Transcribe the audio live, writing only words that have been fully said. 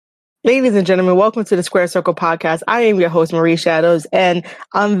Ladies and gentlemen, welcome to the Square Circle Podcast. I am your host, Marie Shadows, and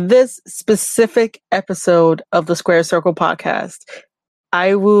on this specific episode of the Square Circle Podcast,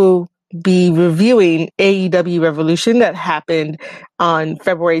 I will be reviewing AEW Revolution that happened on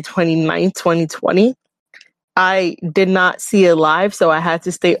February 29th, 2020. I did not see it live, so I had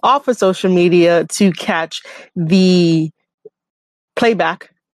to stay off of social media to catch the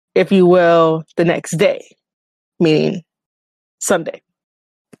playback, if you will, the next day, meaning Sunday.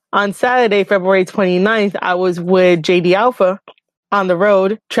 On Saturday, February 29th, I was with JD Alpha on the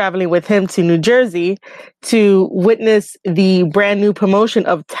road, traveling with him to New Jersey to witness the brand new promotion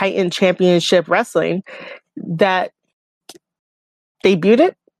of Titan Championship Wrestling that debuted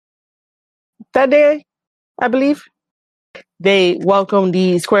it that day, I believe. They welcomed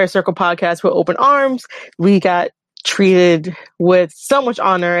the Square Circle Podcast with open arms. We got treated with so much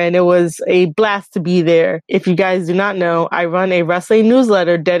honor, and it was a blast to be there. If you guys do not know, I run a wrestling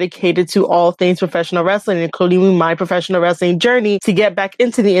newsletter dedicated to all things professional wrestling, including my professional wrestling journey to get back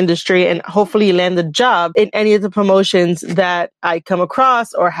into the industry and hopefully land a job in any of the promotions that I come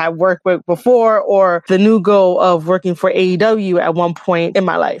across or have worked with before, or the new goal of working for AEW at one point in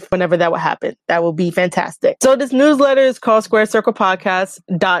my life, whenever that will happen. That will be fantastic. So this newsletter is called Square Circle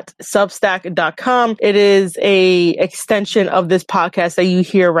Podcast.substack.com. It is a extension of this podcast that you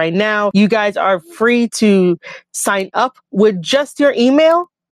hear right now. You guys are free to sign up with just your email,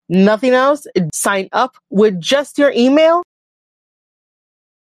 nothing else. Sign up with just your email.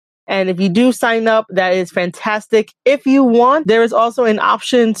 And if you do sign up, that is fantastic. If you want, there is also an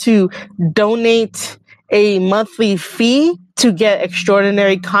option to donate a monthly fee to get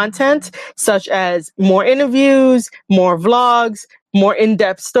extraordinary content, such as more interviews, more vlogs, more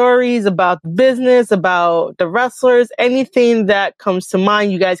in-depth stories about the business, about the wrestlers, anything that comes to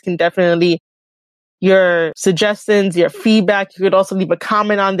mind. You guys can definitely, your suggestions, your feedback, you could also leave a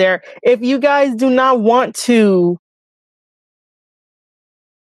comment on there. If you guys do not want to,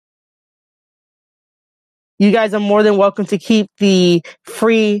 you guys are more than welcome to keep the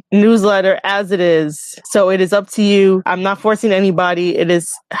free newsletter as it is. So it is up to you. I'm not forcing anybody. It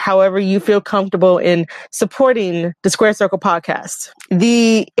is however you feel comfortable in supporting the Square Circle Podcast.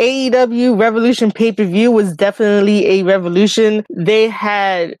 The AEW Revolution pay-per-view was definitely a revolution. They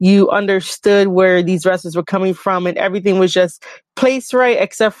had you understood where these wrestlers were coming from, and everything was just placed right,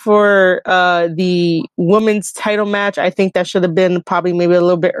 except for the women's title match. I think that should have been probably maybe a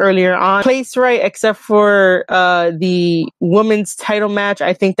little bit earlier on. Placed right, except for the women's title match.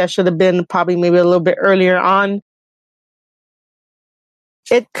 I think that should have been probably maybe a little bit earlier on.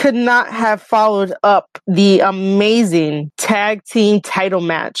 It could not have followed up the amazing tag team title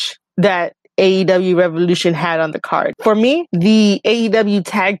match that AEW Revolution had on the card. For me, the AEW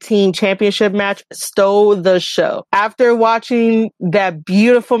Tag Team Championship match stole the show. After watching that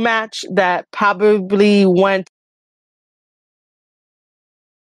beautiful match that probably went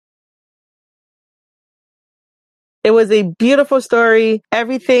It was a beautiful story.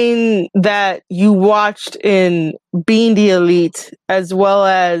 Everything that you watched in Being the Elite, as well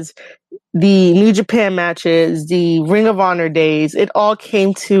as the New Japan matches, the Ring of Honor days, it all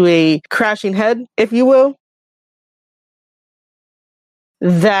came to a crashing head, if you will.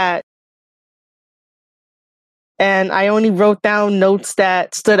 And I only wrote down notes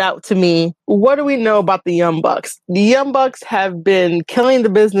that stood out to me. What do we know about the Young Bucks? The Young Bucks have been killing the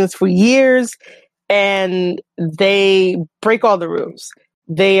business for years, and they break all the rules.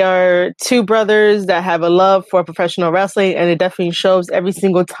 They are two brothers that have a love for professional wrestling, and it definitely shows every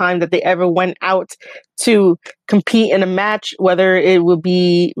single time that they ever went out to compete in a match, whether it would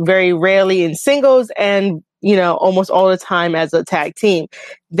be very rarely in singles and, almost all the time as a tag team.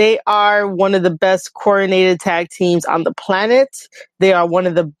 They are one of the best coordinated tag teams on the planet. They are one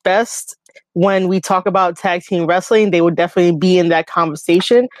of the best. When we talk about tag team wrestling, they would definitely be in that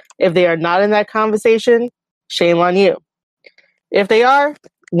conversation. If they are not in that conversation, shame on you. If they are,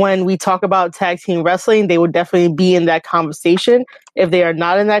 when we talk about tag team wrestling, they would definitely be in that conversation. If they are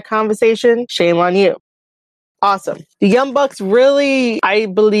not in that conversation, shame on you. Awesome. The Young Bucks really, I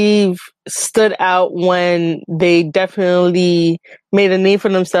believe, stood out when they definitely made a name for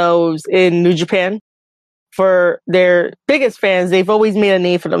themselves in New Japan. For their biggest fans, they've always made a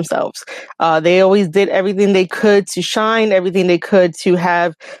name for themselves. They always did everything they could to shine, everything they could to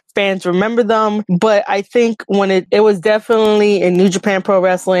have fans remember them. But I think when it was definitely in New Japan Pro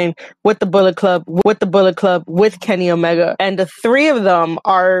Wrestling with the Bullet Club, with Kenny Omega. And the three of them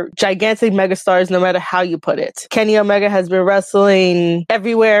are gigantic megastars no matter how you put it. Kenny Omega has been wrestling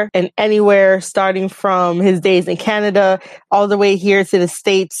everywhere and anywhere, starting from his days in Canada all the way here to the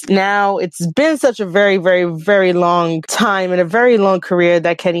States. Now, it's been such a very, very, very long time and a very long career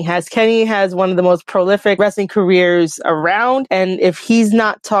that Kenny has. Kenny has one of the most prolific wrestling careers around. And if he's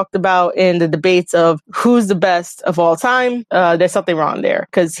not talked about in the debates of who's the best of all time, there's something wrong there,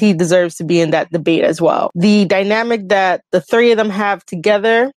 because he deserves to be in that debate as well. The dynamic that the three of them have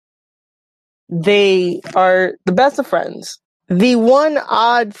together, they are the best of friends. The one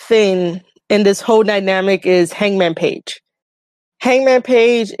odd thing in this whole dynamic is Hangman Page. Hangman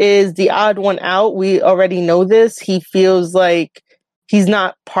Page is the odd one out. We already know this. He feels like he's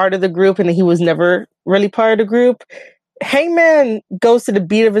not part of the group and he was never really part of the group. Hangman goes to the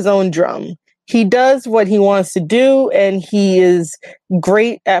beat of his own drum. He does what he wants to do, and he is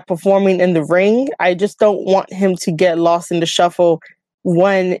great at performing in the ring. I just don't want him to get lost in the shuffle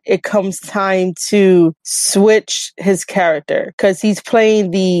when it comes time to switch his character, because he's playing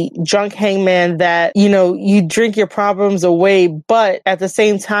the drunk hangman that, you know, you drink your problems away, but at the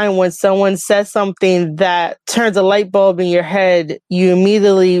same time, when someone says something that turns a light bulb in your head, you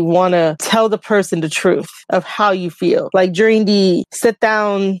immediately want to tell the person the truth of how you feel. Like during the sit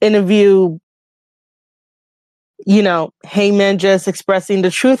down interview, you know, Hangman just expressing the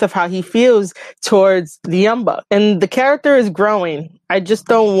truth of how he feels towards the Young Bucks. And the character is growing. I just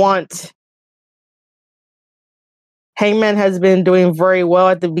don't want... Hangman has been doing very well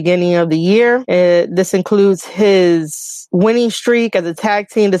at the beginning of the year. This includes his winning streak as a tag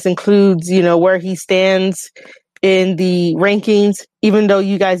team. This includes, you know, where he stands in the rankings. Even though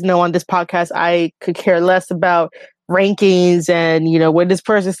you guys know on this podcast, I could care less about rankings and, you know, where this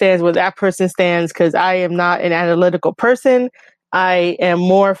person stands, where that person stands, because I am not an analytical person. I am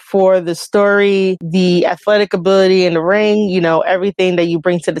more for the story, the athletic ability in the ring, you know, everything that you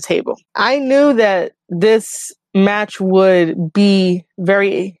bring to the table. I knew that this match would be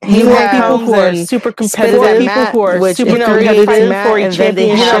very... You have people who are super competitive, people who are super creative for a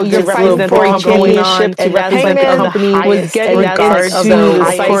championship, you represent for a championship to represent the company, was getting regards to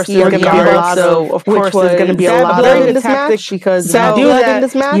the psyche of the Young. So, of course, there's going to be a lot of this match, because if you do that in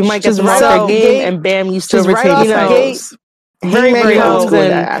this match, you might get to right out game, and bam, you still retain the titles. Very, very old school in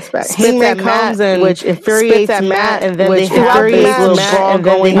that aspect. Hangman comes in, which infuriates Matt, and then they have this little brawl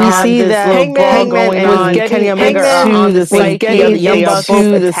going on. We see that Hangman was getting Kenny Omega to the psyche of the Young Bucks,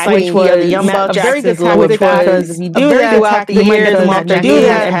 which was the Young Bucks. A very good tactic, because if you do that throughout the years, you might do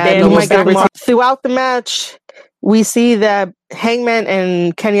that, and you might get them throughout the match. We see that Hangman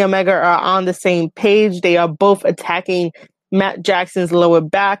and Kenny Omega are on the same page. They are both attacking Matt Jackson's lower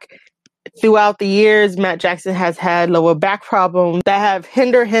back. Throughout the years, Matt Jackson has had lower back problems that have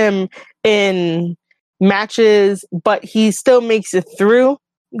hindered him in matches, but he still makes it through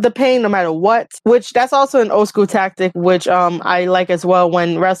the pain no matter what, which that's also an old school tactic, which I like as well,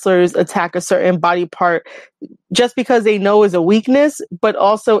 when wrestlers attack a certain body part just because they know is a weakness, but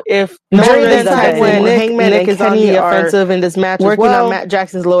also if during this time when Hangman and Kenny are offensive in this match, working on Matt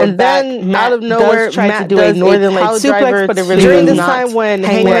Jackson's lower back, and then out of nowhere, Matt to do a Northern Light suplex, but it really during this time when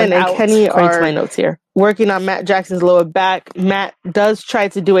Hangman and Kenny are my notes here, working on Matt Jackson's lower back, Matt does try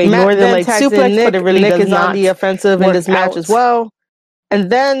to do a Northern Light suplex, but it really does not on the offensive in this match as well. And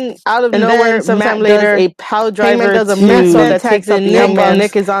then out of nowhere, sometime later, a power driver does a moonsault that takes out the Young Bucks.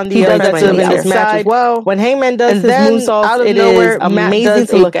 Nick is on the offensive in this match as well. When Hangman does his moonsault, it is amazing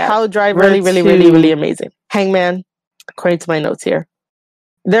to look at. Power driver, really amazing. Hangman, according to my notes here.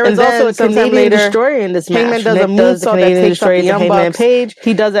 There is also a Canadian Destroyer in this match. Hangman does a moonsault that takes out the Young Bucks.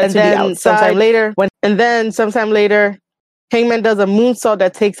 He does that to the outside later. And then sometime later, Hangman does a moonsault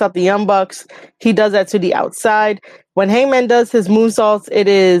that takes out the Young Bucks. He does that to the outside. When Hangman does his moonsaults, it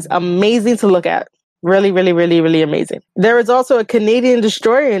is amazing to look at. Really amazing. There is also a Canadian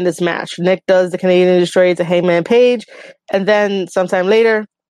Destroyer in this match. Nick does the Canadian Destroyer to Hangman Page. And then sometime later,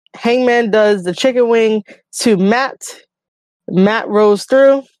 Hangman does the chicken wing to Matt. Matt rolls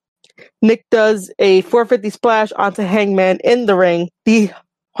through. Nick does a 450 splash onto Hangman in the ring. The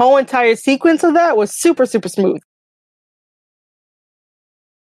whole entire sequence of that was super smooth.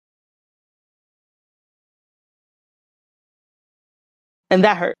 And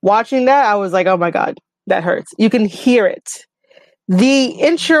that hurt. Watching that, I was like, oh my God, that hurts. You can hear it. The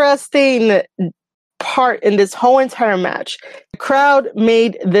interesting part in this whole entire match, the crowd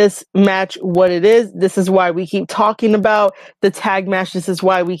made this match what it is. This is why we keep talking about the tag match. This is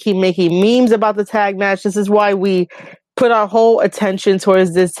why we keep making memes about the tag match. This is why we put our whole attention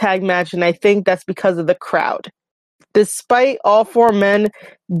towards this tag match, and I think that's because of the crowd. Despite all four men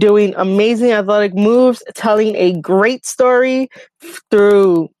doing amazing athletic moves, telling a great story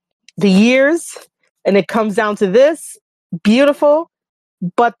through the years, and it comes down to this, beautiful,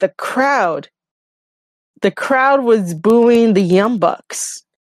 but the crowd was booing the Young Bucks.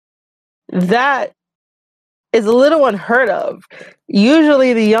 That is a little unheard of.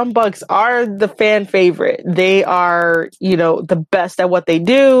 Usually the Young Bucks are the fan favorite. They are, the best at what they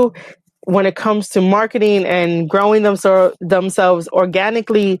do. When it comes to marketing and growing themselves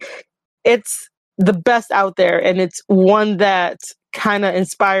organically, it's the best out there. And it's one that kind of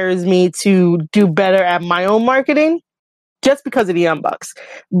inspires me to do better at my own marketing just because of the Young Bucks.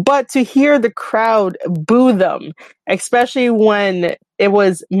 But to hear the crowd boo them, especially when it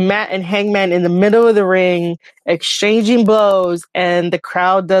was Matt and Hangman in the middle of the ring exchanging blows, and the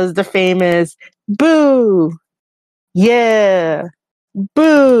crowd does the famous boo, yeah,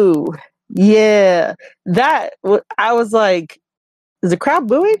 boo, yeah. I was like, is the crowd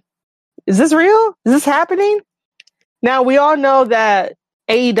booing? Is this real? Is this happening? Now, we all know that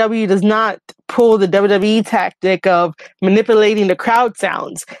AEW does not pull the WWE tactic of manipulating the crowd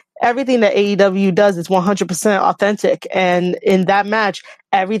sounds. Everything that AEW does is 100% authentic. And in that match,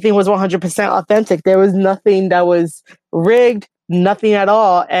 everything was 100% authentic. There was nothing that was rigged, nothing at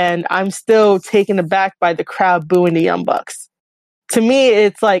all. And I'm still taken aback by the crowd booing the Young Bucks. To me,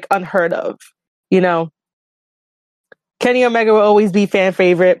 it's like unheard of. Kenny Omega will always be fan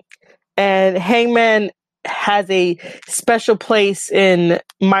favorite. And Hangman has a special place in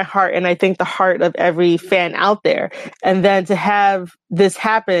my heart, and I think the heart of every fan out there. And then to have this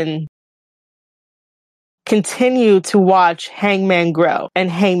happen, continue to watch Hangman grow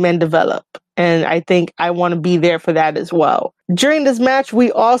and Hangman develop. And I think I want to be there for that as well. During this match,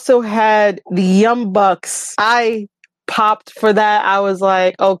 we also had the Young Bucks. I popped for that. I was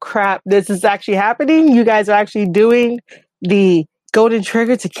like, oh crap, this is actually happening. You guys are actually doing the Golden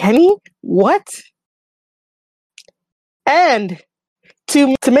Trigger to Kenny? What? And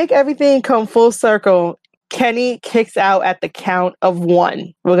to make everything come full circle, Kenny kicks out at the count of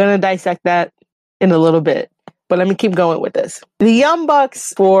 1. We're going to dissect that in a little bit, but let me keep going with this. The Young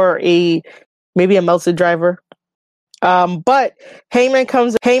Bucks for maybe a Meltzer driver. But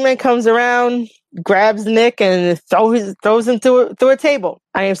Heyman comes around, grabs Nick, and throws him through a table.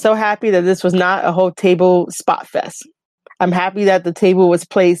 I am so happy that this was not a whole table spot fest. I'm happy that the table was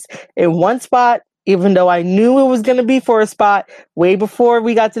placed in one spot, even though I knew it was going to be for a spot way before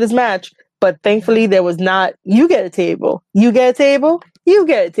we got to this match. But thankfully, there was not, you get a table, you get a table, you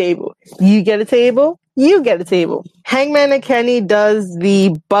get a table, you get a table, you get a table. Hangman and Kenny does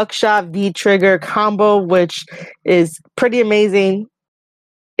the Buckshot V-Trigger combo, which is pretty amazing.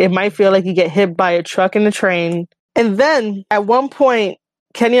 It might feel like you get hit by a truck and a train. And then at one point,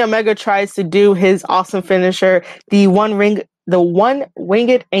 Kenny Omega tries to do his awesome finisher, the one-winged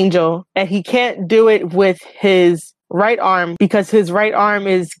angel, and he can't do it with his right arm because his right arm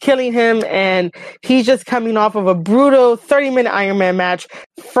is killing him, and he's just coming off of a brutal 30-minute Iron Man match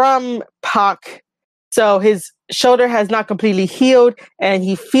from Pac. So his shoulder has not completely healed, and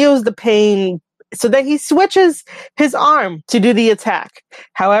he feels the pain. So then he switches his arm to do the attack.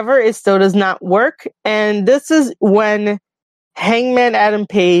 However, it still does not work, and this is when Hangman Adam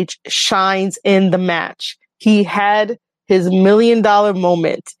Page shines in the match. He had his $1 million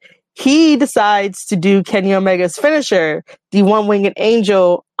moment. He decides to do Kenny Omega's finisher, the one-winged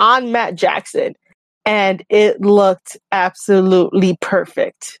angel, on Matt Jackson, and it looked absolutely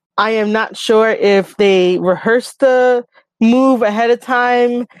perfect. I am not sure if they rehearsed the move ahead of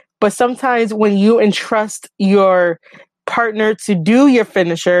time, but sometimes when you entrust your partner to do your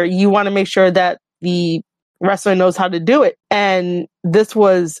finisher, you want to make sure that the wrestler knows how to do it. And this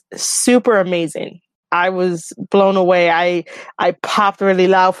was super amazing. I was blown away. I popped really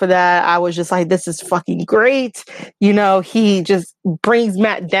loud for that. I was just like, this is fucking great. He just brings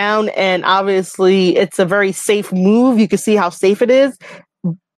Matt down, and obviously it's a very safe move. You can see how safe it is.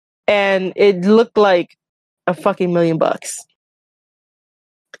 And it looked like a fucking $1 million.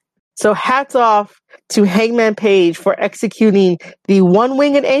 So hats off to Hangman Page for executing the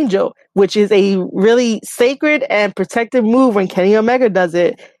one-winged angel, which is a really sacred and protective move when Kenny Omega does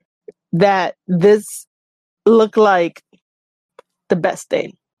it, that this looked like the best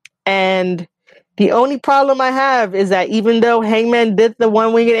thing. And the only problem I have is that even though Hangman did the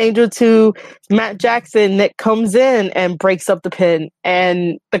one-winged angel to Matt Jackson, Nick comes in and breaks up the pin,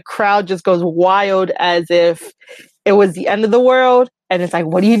 and the crowd just goes wild as if it was the end of the world. And it's like,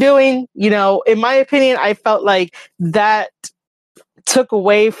 what are you doing? In my opinion, I felt like that took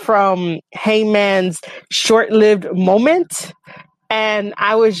away from Hangman's short-lived moment. And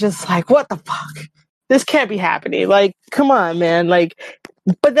I was just like, what the fuck? This can't be happening. Like, come on, man. Like,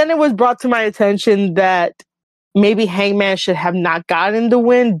 but then it was brought to my attention that maybe Hangman should have not gotten the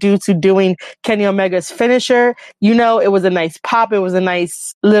win due to doing Kenny Omega's finisher. You know, it was a nice pop. It was a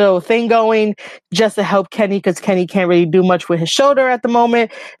nice little thing going just to help Kenny, because Kenny can't really do much with his shoulder at the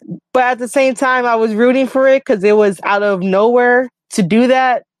moment. But at the same time, I was rooting for it because it was out of nowhere to do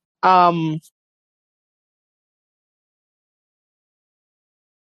that.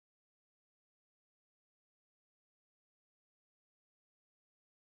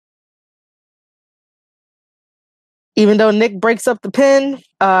 Even though Nick breaks up the pin,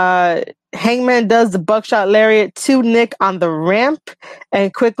 Hangman does the buckshot lariat to Nick on the ramp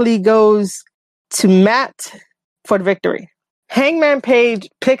and quickly goes to Matt for the victory. Hangman Page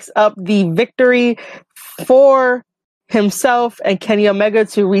picks up the victory for himself and Kenny Omega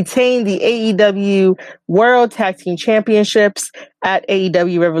to retain the AEW World Tag Team Championships at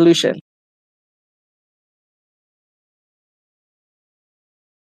AEW Revolution.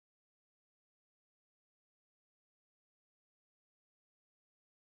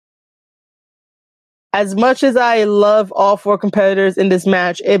 As much as I love all four competitors in this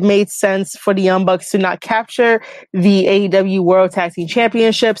match, it made sense for the Young Bucks to not capture the AEW World Tag Team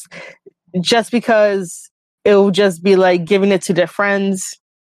Championships just because it will just be like giving it to their friends,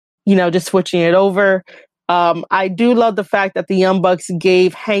 you know, just switching it over. I do love the fact that the Young Bucks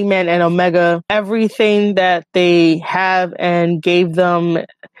gave Hangman and Omega everything that they have and gave them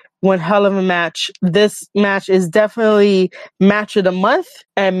one hell of a match. This match is definitely match of the month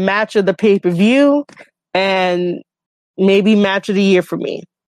and match of the pay-per-view and maybe match of the year for me.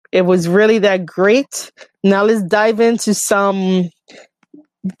 It was really that great. Now let's dive into some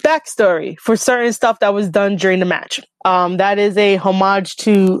backstory for certain stuff that was done during the match. That is a homage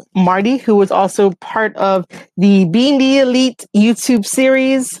to Marty, who was also part of the Being the Elite YouTube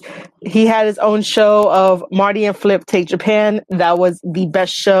series. He had his own show of Marty and Flip Take Japan. That was the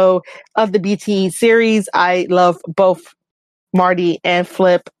best show of the BTE series. I love both Marty and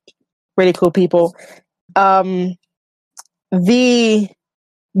Flip. Really cool people. The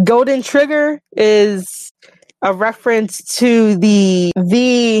Golden Trigger is a reference to the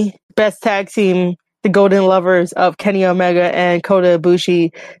best tag team, the Golden Lovers of Kenny Omega and Kota Ibushi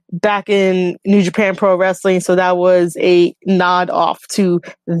back in New Japan Pro Wrestling. So that was a nod off to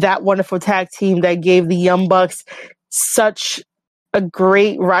that wonderful tag team that gave the Young Bucks such a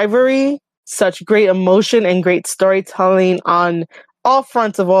great rivalry, such great emotion and great storytelling on all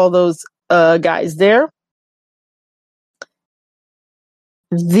fronts of all those guys there.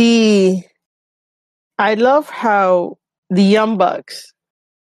 I love how the Young Bucks,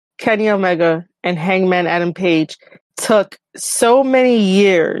 Kenny Omega, and Hangman Adam Page took so many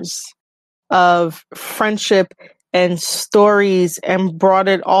years of friendship and stories and brought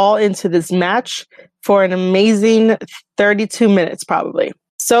it all into this match for an amazing 32 minutes, probably.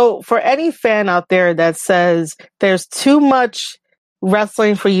 So for any fan out there that says there's too much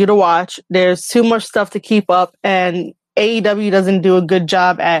wrestling for you to watch, there's too much stuff to keep up, and AEW doesn't do a good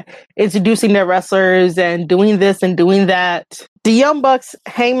job at introducing their wrestlers and doing this and doing that, the Young Bucks,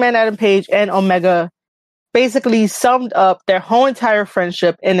 Hangman Adam Page, and Omega basically summed up their whole entire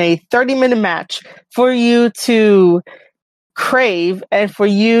friendship in a 30-minute match for you to crave and for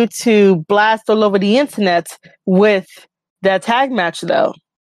you to blast all over the internet with that tag match, though.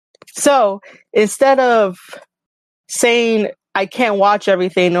 So instead of saying I can't watch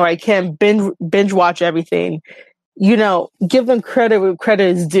everything or I can't binge watch everything, you know, give them credit where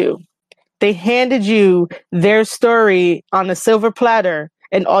credit is due. They handed you their story on a silver platter,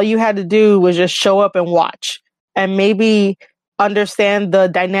 and all you had to do was just show up and watch and maybe understand the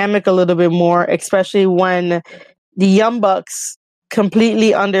dynamic a little bit more, especially when the Young Bucks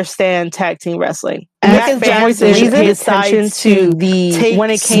completely understand tag team wrestling. Nick is Jackson paid attention to the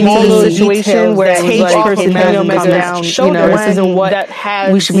when it came to the situation where it was like Kenny Omega down, you know, this isn't what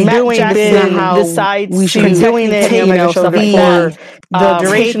that we should be doing. Then decides we should be doing it, you know, stuff like that. The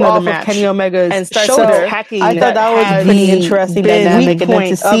duration of the match, Kenny Omega's and starts attacking. I thought that was pretty interesting dynamic, and then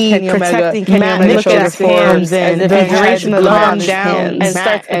to see protecting Kenny Omega's shoulder forms and the duration of the match down and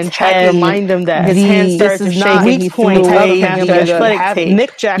starts and try to remind him that his hand starts to shake. Weak point of Kenny Omega. Have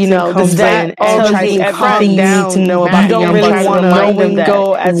Nick Jackson comes in and tries everything you need to know about the Young Bucks. You don't really want to know when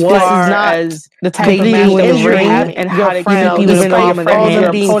go as far as the type of match that you're in and how to give people even off your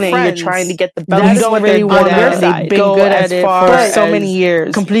opponent. You're trying to get the belt. You don't really want to. They've been good at it for so many many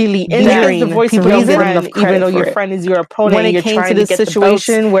years, completely injuring the voice of reason, even though your friend is your opponent. When it came to this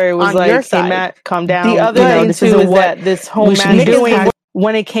situation where it was like, hey Matt, calm down. The other thing too is that this whole match doing.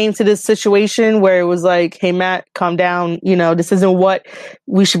 When it came to this situation where it was like, hey Matt, calm down. This isn't what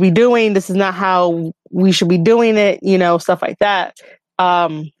we should be doing. This is not how we should be doing it. Stuff like that.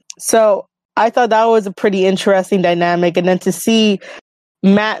 So I thought that was a pretty interesting dynamic, and then to see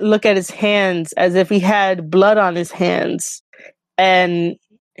Matt look at his hands as if he had blood on his hands, and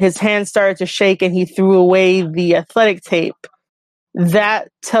his hands started to shake and he threw away the athletic tape. That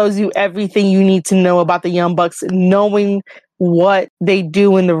tells you everything you need to know about the Young Bucks, knowing what they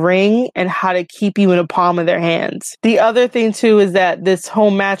do in the ring and how to keep you in the palm of their hands. The other thing too is that this whole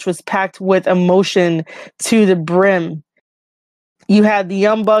match was packed with emotion to the brim. You had the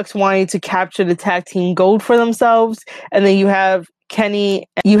Young Bucks wanting to capture the tag team gold for themselves, and then you have the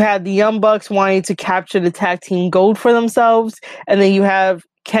Young Bucks wanting to capture the tag team gold for themselves, and then you have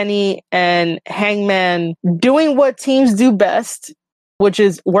Kenny and Hangman doing what teams do best, which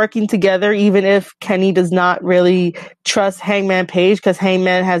is working together, even if Kenny does not really trust Hangman Page because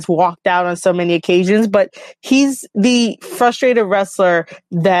Hangman has walked out on so many occasions, but he's the frustrated wrestler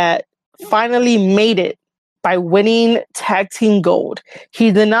that finally made it by winning tag team gold.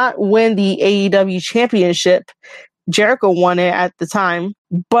 He did not win the AEW championship. Jericho won it at the time,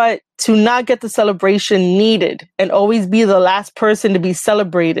 but to not get the celebration needed and always be the last person to be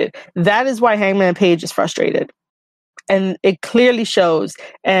celebrated, that is why Hangman Page is frustrated. And it clearly shows,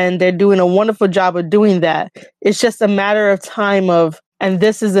 and they're doing a wonderful job of doing that. It's just a matter of time and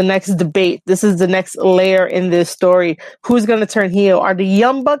this is the next debate. This is the next layer in this story. Who's going to turn heel? Are the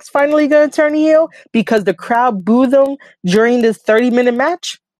Young Bucks finally going to turn heel because the crowd booed them during this 30-minute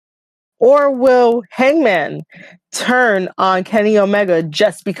match? Or will Hangman turn on Kenny Omega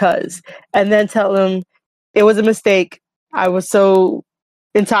just because and then tell him it was a mistake? I was so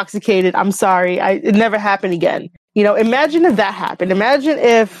intoxicated. I'm sorry. It never happened again. Imagine if that happened. Imagine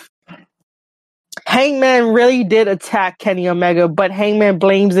if Hangman really did attack Kenny Omega, but Hangman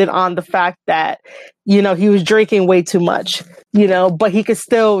blames it on the fact that, he was drinking way too much, but he could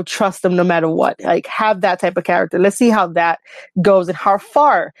still trust him no matter what. Like, have that type of character. Let's see how that goes and how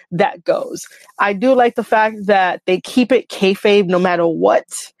far that goes. I do like the fact that they keep it kayfabe no matter what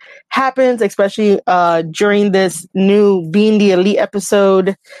happens, especially during this new Being the Elite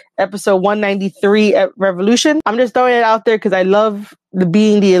episode 193 at Revolution. I'm just throwing it out there because I love the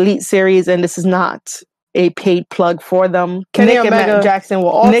Being the Elite series, and this is not a paid plug for them. Kenny and Matt Jackson were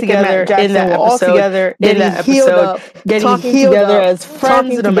all together in that episode, getting healed up as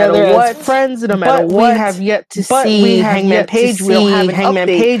friends no matter what. We have yet to see Hangman Page. We don't have Hangman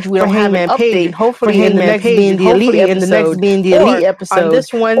Page. We don't have an update. Hopefully in the next Being the Elite episode. On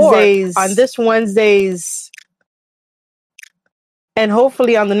this Wednesdays. And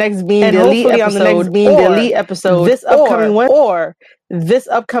hopefully on the next Being the Elite episode, this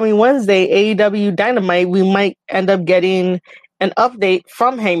upcoming Wednesday, AEW Dynamite, we might end up getting an update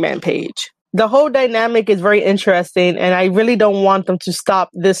from Hangman Page. The whole dynamic is very interesting, and I really don't want them to stop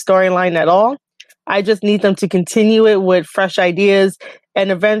this storyline at all. I just need them to continue it with fresh ideas and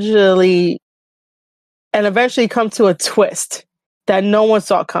eventually come to a twist that no one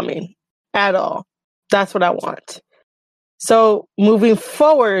saw coming at all. That's what I want. So moving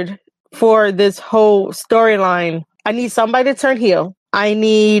forward for this whole storyline, I need somebody to turn heel. I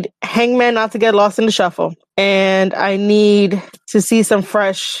need Hangman not to get lost in the shuffle. And I need to see some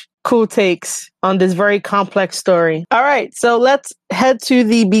fresh, cool takes on this very complex story. All right, so let's head to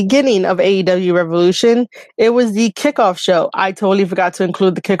the beginning of AEW Revolution. It was the kickoff show. I totally forgot to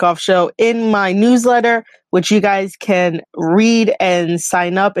include the kickoff show in my newsletter, which you guys can read and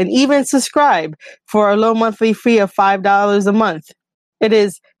sign up and even subscribe for a low monthly fee of $5 a month. It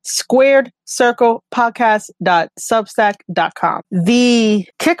is squaredcirclepodcast.substack.com. The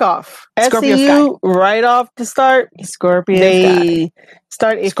kickoff, SCU right off the start, they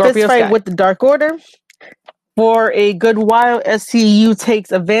start a fist fight with the Dark Order. For a good while, SCU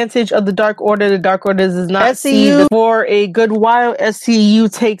takes advantage of the Dark Order. The Dark Order does not see for a good while,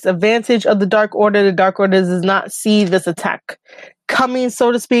 SCU takes advantage of the Dark Order. The Dark Order does not see this attack coming,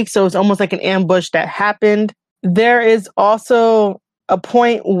 so to speak. So it's almost like an ambush that happened. There is also a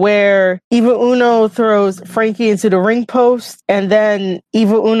point where Evil Uno throws Frankie into the ring post, and then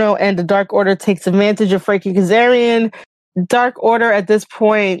Evil Uno and the Dark Order takes advantage of Frankie Kazarian. Dark Order at this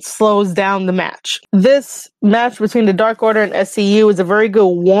point slows down the match. This match between the Dark Order and SCU is a very good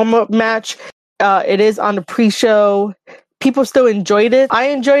warm-up match. It is on the pre-show. People still enjoyed it. I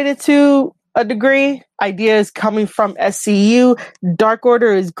enjoyed it too. a degree. Ideas coming from SCU. Dark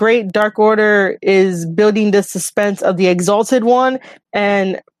Order is great. Dark Order is building the suspense of the Exalted One,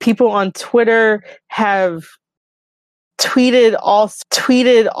 and people on Twitter have tweeted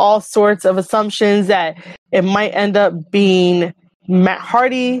all sorts of assumptions that it might end up being Matt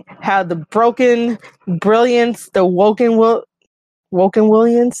Hardy, have the Broken Brilliance, the Woken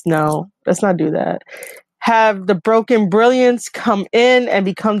Williams? No, let's not do that. Have the Broken Brilliance come in and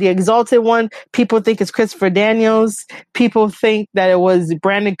become the Exalted One. People think it's Christopher Daniels. People think that it was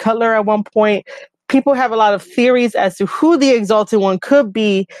Brandon Cutler at one point. People have a lot of theories as to who the Exalted One could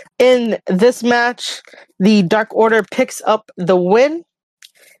be. In this match, the Dark Order picks up the win,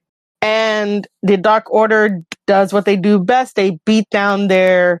 and the Dark Order does what they do best. They beat down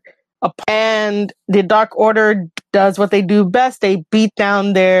their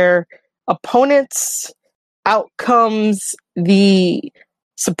opponents. Out comes the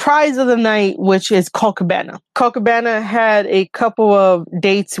surprise of the night, which is Colt Cabana. Colt Cabana had a couple of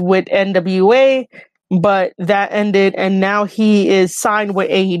dates with NWA, but that ended, and now he is signed with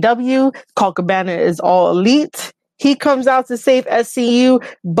AEW. Colt Cabana is all elite. He comes out to save SCU,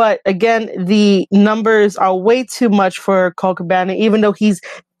 but again, the numbers are way too much for Colt Cabana, even though he's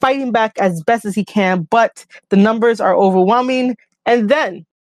fighting back as best as he can, but the numbers are overwhelming. And then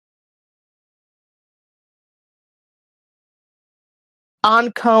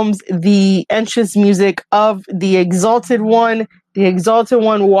on comes the entrance music of the Exalted One. The Exalted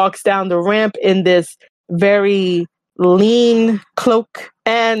One walks down the ramp in this very lean cloak.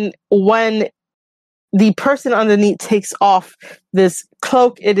 And when the person underneath takes off this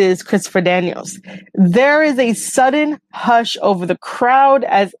cloak, it is Christopher Daniels. There is a sudden hush over the crowd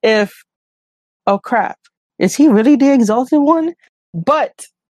as if, oh crap, is he really the Exalted One? But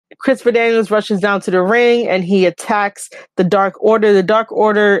Christopher Daniels rushes down to the ring and he attacks the Dark Order. The Dark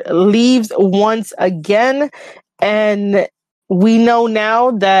Order leaves once again, and we know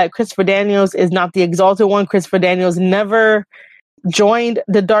now that Christopher Daniels is not the Exalted One. Christopher Daniels never joined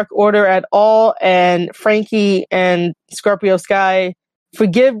the Dark Order at all, and Frankie and Scorpio Sky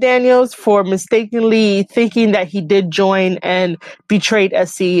forgive Daniels for mistakenly thinking that he did join and betrayed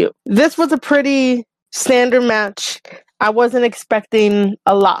SCU. This was a pretty standard match. I wasn't expecting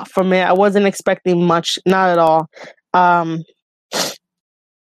a lot from it. I wasn't expecting much, not at all.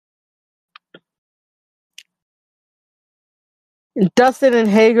 Dustin and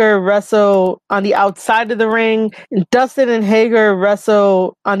Hager wrestle on the outside of the ring.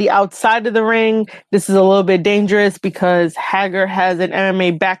 This is a little bit dangerous because Hager has an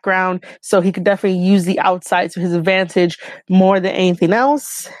MMA background, so he could definitely use the outside to his advantage more than anything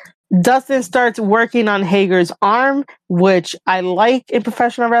else. Dustin starts working on Hager's arm, which I like in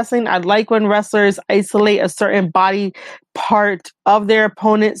professional wrestling. I like when wrestlers isolate a certain body part of their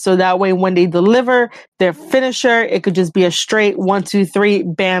opponent, so that way when they deliver their finisher, it could just be a straight 1, 2, 3,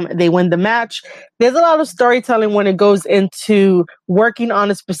 bam, they win the match. There's a lot of storytelling when it goes into working on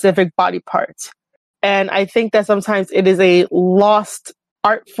a specific body part. And I think that sometimes it is a lost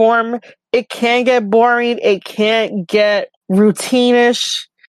art form. It can get boring. It can get routine-ish,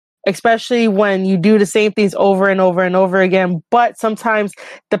 especially when you do the same things over and over and over again. But sometimes,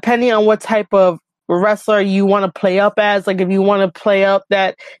 depending on what type of wrestler you want to play up as, like if you want to play up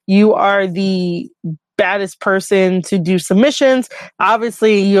that you are the baddest person to do submissions,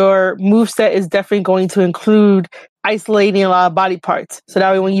 obviously your moveset is definitely going to include isolating a lot of body parts. So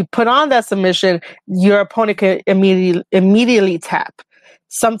that way when you put on that submission, your opponent can immediately tap.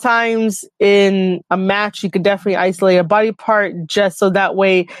 Sometimes in a match, you could definitely isolate a body part just so that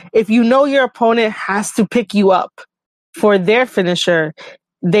way, if you know your opponent has to pick you up for their finisher,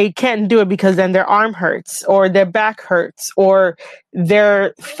 they can't do it because then their arm hurts or their back hurts or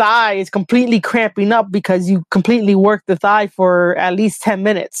their thigh is completely cramping up because you completely worked the thigh for at least 10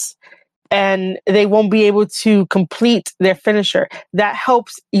 minutes. And they won't be able to complete their finisher. That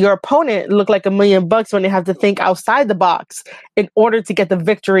helps your opponent look like $1 million when they have to think outside the box in order to get the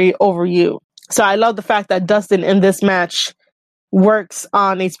victory over you. So I love the fact that Dustin in this match works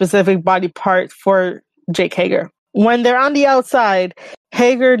on a specific body part for Jake Hager. When they're on the outside,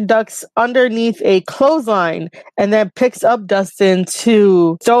 Hager ducks underneath a clothesline and then picks up Dustin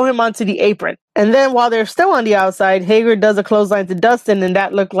to throw him onto the apron. And then while they're still on the outside, Hager does a clothesline to Dustin, and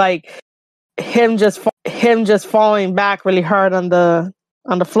that looked like him just falling back really hard on the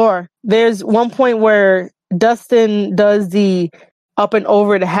floor. There's one point where Dustin does the up and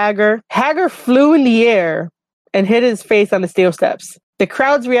over to Hager. Hager flew in the air and hit his face on the steel steps. The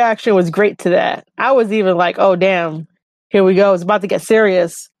crowd's reaction was great to that. I was even like, oh damn, here we go. It's about to get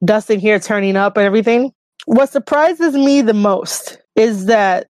serious. Dustin here turning up and everything. What surprises me the most is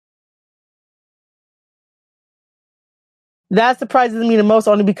that That surprises me the most,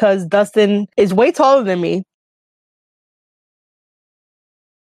 only because Dustin is way taller than me.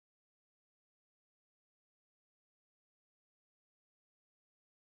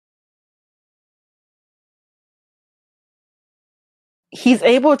 He's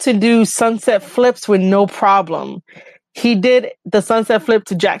able to do sunset flips with no problem. He did the sunset flip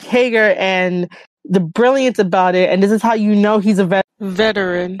to Jack Hager, and the brilliance about it, and this is how you know he's a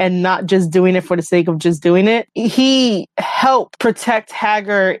veteran and not just doing it for the sake of just doing it. He helped protect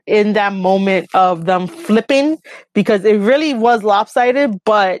Hager in that moment of them flipping, because it really was lopsided,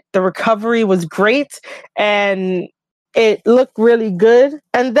 but the recovery was great and it looked really good.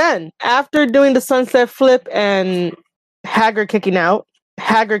 And then after doing the sunset flip and Hager kicking out,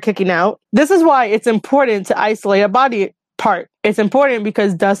 this is why it's important to isolate a body part. It's important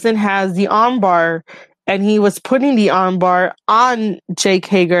because Dustin has the armbar, and he was putting the armbar on Jake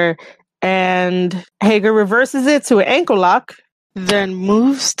Hager, and Hager reverses it to an ankle lock, then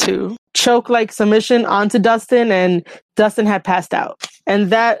moves to choke-like submission onto Dustin, and Dustin had passed out.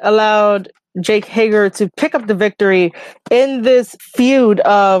 And that allowed Jake Hager to pick up the victory in this feud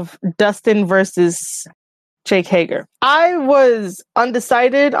of Dustin versus Jake Hager. I was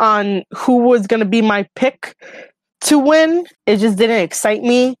undecided on who was going to be my pick to win. It just didn't excite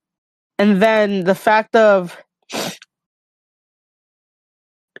me. And then the fact of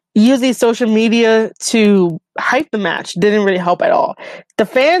using social media to hype the match didn't really help at all. The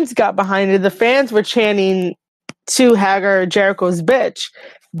fans got behind it. The fans were chanting to Hager, Jericho's bitch.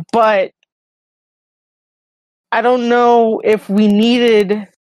 But I don't know if we needed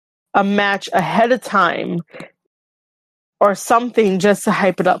a match ahead of time or something just to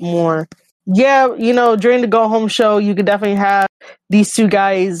hype it up more. Yeah, during the go home show, you could definitely have these two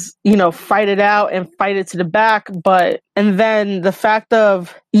guys, fight it out and fight it to the back. And then the fact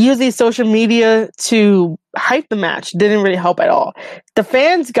of using social media to hype the match didn't really help at all. The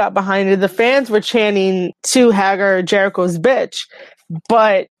fans got behind it. The fans were chanting to Hager, Jericho's bitch.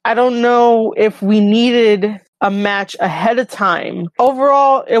 But I don't know if we needed a match ahead of time.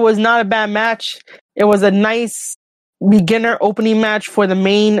 Overall, it was not a bad match. It was a nice beginner opening match for the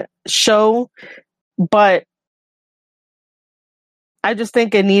main show, but I just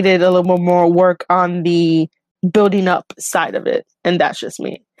think it needed a little bit more work on the building up side of it, and that's just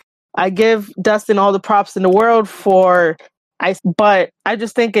me. I give Dustin all the props in the world but I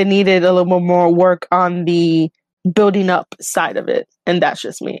just think it needed a little bit more work on the building up side of it, and that's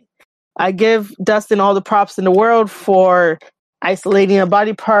just me. I give Dustin all the props in the world for isolating a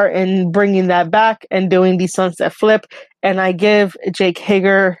body part and bringing that back and doing the sunset flip. And I give Jake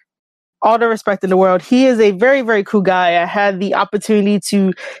Hager all the respect in the world. He is a very, very cool guy. I had the opportunity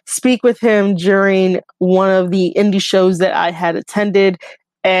to speak with him during one of the indie shows that I had attended,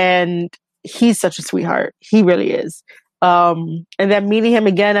 and he's such a sweetheart. He really is. And then meeting him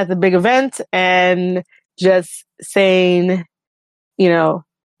again at the big event and just saying,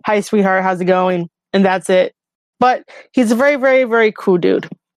 hi, sweetheart, how's it going? And that's it. But he's a very, very, very cool dude.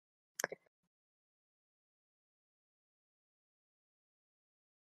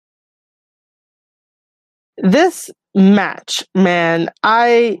 This match, man,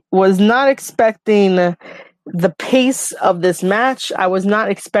 I was not expecting the pace of this match. I was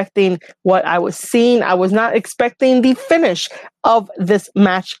not expecting what I was seeing. I was not expecting the finish of this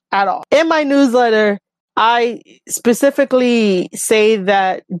match at all. In my newsletter, I specifically say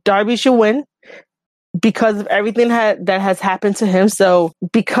that Darby should win because of everything that has happened to him. So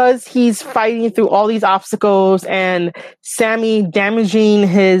because he's fighting through all these obstacles and Sammy damaging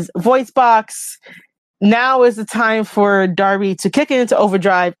his voice box, now is the time for Darby to kick it into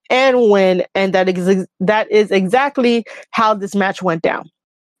overdrive and win. And that is exactly how this match went down.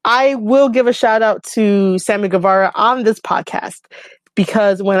 I will give a shout out to Sammy Guevara on this podcast,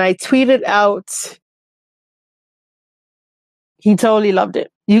 because when I tweeted out, he totally loved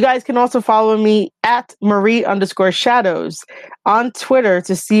it. You guys can also follow me at Marie_Shadows on Twitter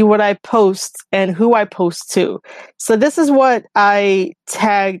to see what I post and who I post to. So this is what I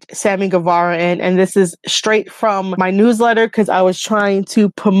tagged Sammy Guevara in, and this is straight from my newsletter because I was trying to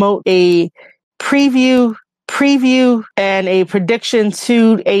promote a preview and a prediction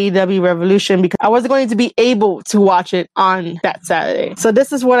to AEW Revolution because I wasn't going to be able to watch it on that Saturday. So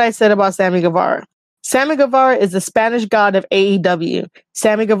this is what I said about Sammy Guevara. Sammy Guevara is the Spanish god of AEW.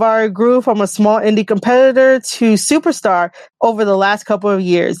 Sammy Guevara grew from a small indie competitor to superstar over the last couple of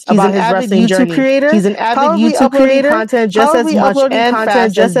years. He's an avid YouTube creator. He's an avid YouTube creator. Content just as much and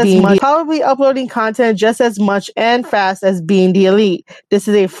fast as being probably uploading content just as much and fast as being the elite. This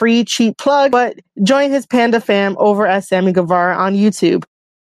is a free cheap plug, but join his Panda fam over at Sammy Guevara on YouTube.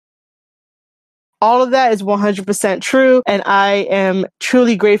 all of that is 100% true. And I am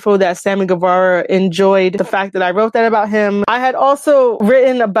truly grateful that Sammy Guevara enjoyed the fact that I wrote that about him. I had also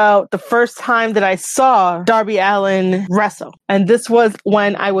written about the first time that I saw Darby Allin wrestle. And this was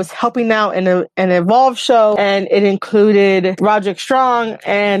when I was helping out in an Evolve show, and it included Roderick Strong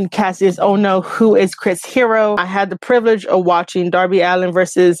and Cassius Ohno, who is Chris Hero. I had the privilege of watching Darby Allin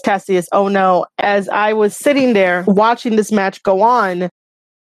versus Cassius Ohno. As I was sitting there watching this match go on,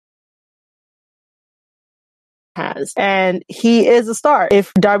 and he is a star.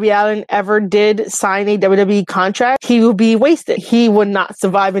 If Darby Allin ever did sign a WWE contract, he will be wasted. He would not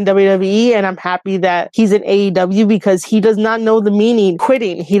survive in WWE, and I'm happy that he's in AEW because he does not know the meaning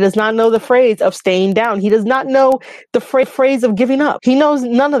quitting. He does not know the phrase of staying down. He does not know the phrase of giving up. He knows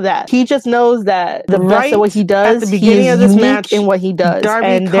none of that. He just knows that the best of what he does, at the beginning of this match, in what he does.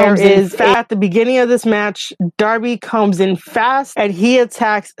 Darby comes in at the beginning of this match, Darby comes in fast and he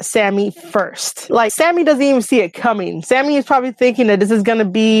attacks Sammy first. Like, Sammy doesn't even see it coming. Sammy is probably thinking that this is going to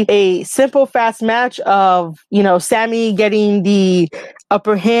be a simple, fast match of, Sammy getting the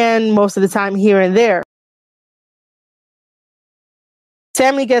upper hand most of the time here and there.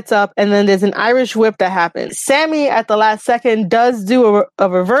 Sammy gets up, and then there's an Irish whip that happens. Sammy, at the last second, does do a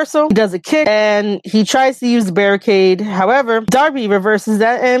reversal. He does a kick, and he tries to use the barricade. However, Darby reverses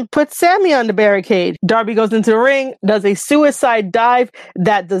that and puts Sammy on the barricade. Darby goes into the ring, does a suicide dive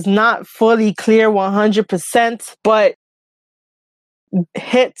that does not fully clear 100%, but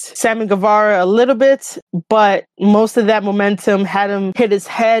hit Sammy Guevara a little bit, but most of that momentum had him hit his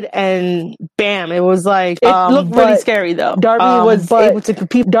head, and bam, it was like, it looked really scary though. Darby was able to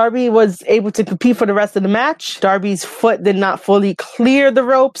compete. Darby was able to compete for the rest of the match. Darby's foot did not fully clear the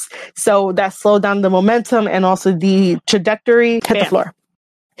ropes, so that slowed down the momentum and also the trajectory. Hit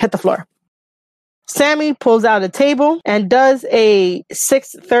the floor. Sammy pulls out a table and does a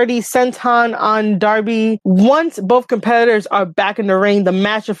 630 senton on Darby. Once both competitors are back in the ring, the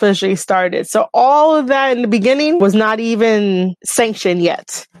match officially started. So all of that in the beginning was not even sanctioned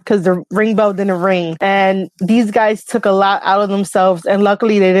yet because the ring bell didn't ring. And these guys took a lot out of themselves, and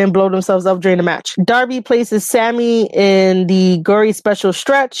luckily they didn't blow themselves up during the match. Darby places Sammy in the Gory special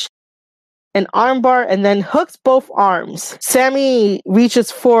stretch, an armbar, and then hooks both arms. Sammy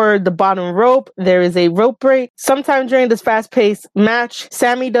reaches for the bottom rope. There is a rope break. Sometime during this fast-paced match,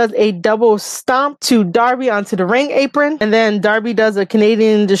 Sammy does a double stomp to Darby onto the ring apron, and then Darby does a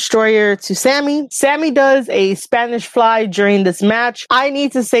Canadian destroyer to Sammy. Sammy does a Spanish fly during this match. I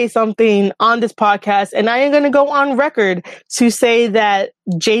need to say something on this podcast, and I am going to go on record to say that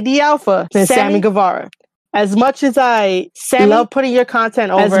JD Alpha and Sammy Guevara, as much as I love putting your content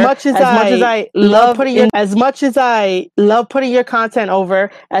over, as much as I love putting your content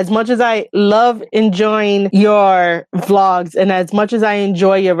over, as much as I love enjoying your vlogs, and as much as I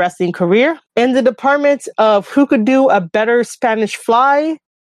enjoy your wrestling career, in the department of who could do a better Spanish fly,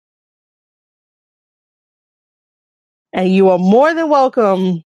 and you are more than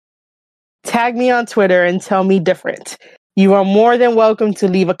welcome, tag me on Twitter and tell me different. You are more than welcome to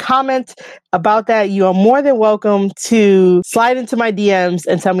leave a comment about that. You are more than welcome to slide into my DMs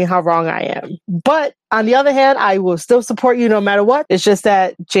and tell me how wrong I am. But on the other hand, I will still support you no matter what. It's just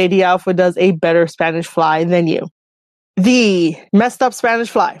that JD Alpha does a better Spanish fly than you. The messed up Spanish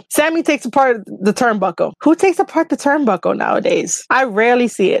fly. Sammy takes apart the turnbuckle. Who takes apart the turnbuckle nowadays? I rarely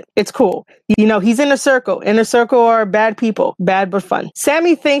see it. It's cool. He's in a circle. Inner circle are bad people. Bad but fun.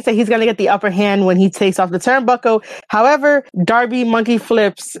 Sammy thinks that he's going to get the upper hand when he takes off the turnbuckle. However, Darby monkey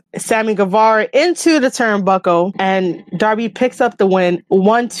flips Sammy Guevara into the turnbuckle, and Darby picks up the win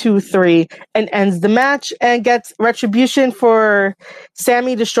 1, 2, 3 and ends the match and gets retribution for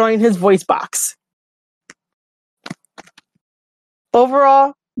Sammy destroying his voice box.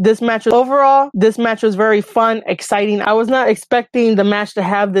 Overall, this match was very fun, exciting. I was not expecting the match to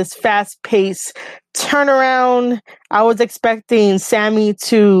have this fast-paced turnaround. I was expecting Sammy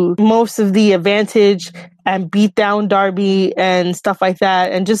to most of the advantage and beat down Darby and stuff like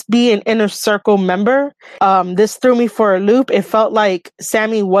that, and just be an inner circle member. This threw me for a loop. It felt like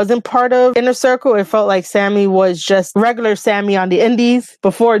Sammy wasn't part of Inner Circle. It felt like Sammy was just regular Sammy on the indies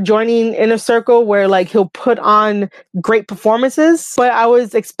before joining Inner Circle, where he'll put on great performances. But I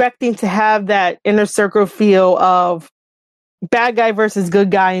was expecting to have that Inner Circle feel of bad guy versus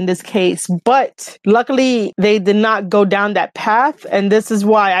good guy in this case, but luckily they did not go down that path, and this is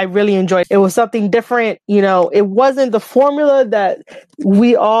why I really enjoyed it. It was something different. It wasn't the formula that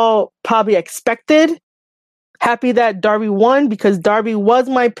we all probably expected. Happy that Darby won, because Darby was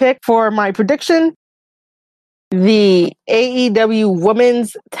my pick for my prediction. the AEW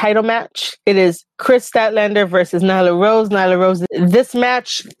Women's title match. It is Kris Statlander versus Nyla Rose. Nyla Rose. This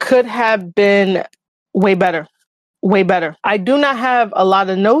match could have been way better. Way better. I do not have a lot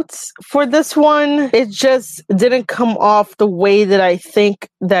of notes for this one. It just didn't come off the way that I think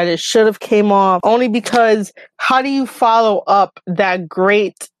that it should have came off, only because how do you follow up that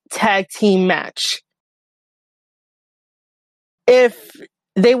great tag team match? If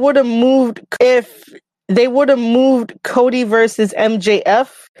they would have moved Cody versus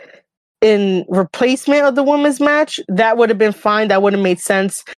MJF in replacement of the women's match, that would have been fine. That would have made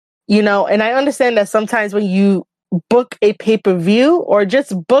sense. You know, and I understand that sometimes when you book a pay-per-view or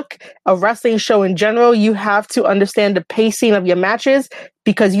just book a wrestling show in general, you have to understand the pacing of your matches,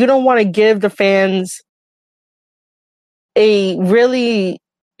 because you don't want to give the fans a really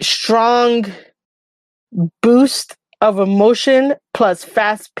strong boost of emotion plus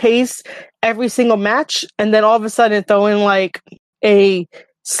fast pace every single match, and then all of a sudden throw in like a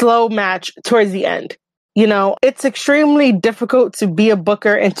slow match towards the end. You know, it's extremely difficult to be a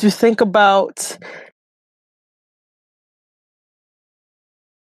booker and to think about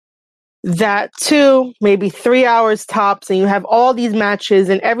that 2, maybe 3 hours tops, and you have all these matches,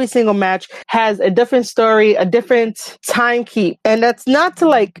 and every single match has a different story, a different time keep. And that's not to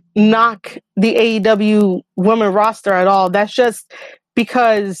like knock the AEW women roster at all. That's just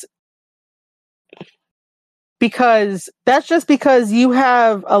because you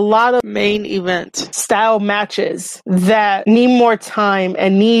have a lot of main event style matches that need more time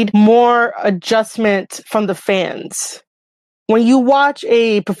and need more adjustment from the fans. When you watch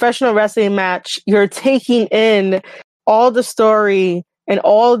a professional wrestling match, you're taking in all the story and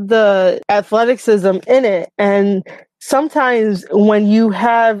all the athleticism in it. And sometimes when you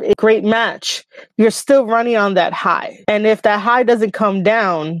have a great match, you're still running on that high. And if that high doesn't come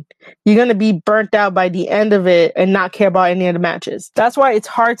down, you're going to be burnt out by the end of it and not care about any of the matches. That's why it's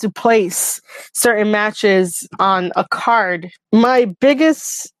hard to place certain matches on a card. My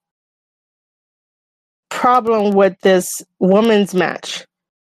biggest problem with this women's match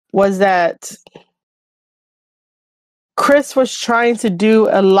was that Kris was trying to do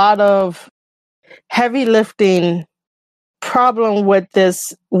a lot of heavy lifting. Problem with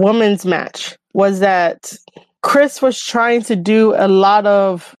this women's match was that Kris was trying to do a lot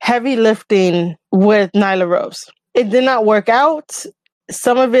of heavy lifting with Nyla Rose. It did not work out.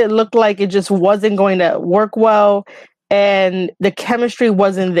 Some of it looked like it just wasn't going to work well, and the chemistry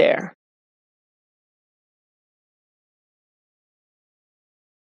wasn't there.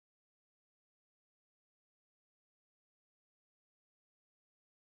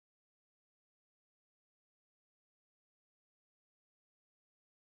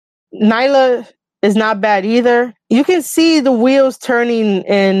 Nyla is not bad either. You can see the wheels turning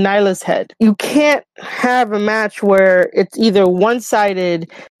in Nyla's head. You can't have a match where it's either one-sided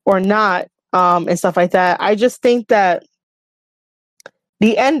or not, and stuff like that. I just think that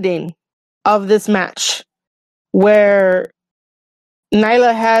the ending of this match, where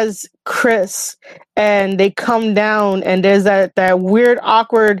Nyla has Kris and they come down and there's that weird,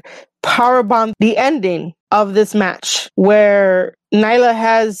 awkward powerbomb. The ending of this match, where Nyla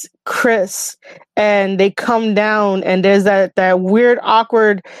has Kris and they come down and there's that weird,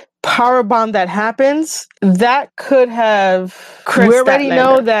 awkward powerbomb that happens, that could have Kris. We already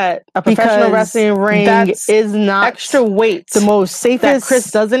know that a professional wrestling ring is not extra weight. The most safest that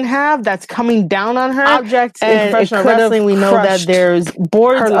Kris doesn't have, that's coming down on her. Object in professional wrestling, we know that there's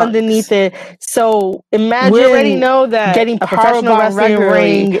boards underneath it. So imagine, we already know that getting a professional wrestling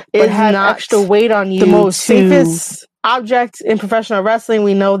ring is not extra weight on you. The most safest object in professional wrestling,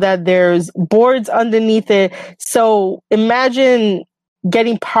 we know that there's boards underneath it. So imagine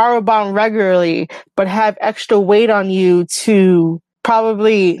getting powerbombed regularly, but have extra weight on you to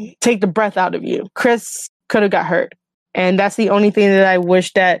probably take the breath out of you. Kris could have got hurt. And that's the only thing that I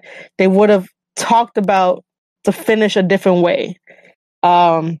wish that they would have talked about to finish a different way.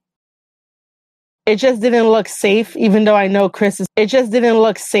 It just didn't look safe, even though I know Kris is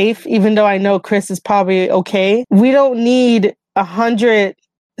probably okay. We don't need 100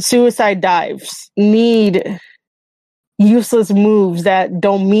 suicide dives. Need useless moves that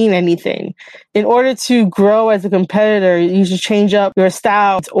don't mean anything. In order to grow as a competitor, you should change up your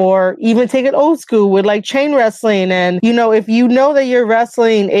style, or even take it old school with like chain wrestling. And, you know, if you know that you're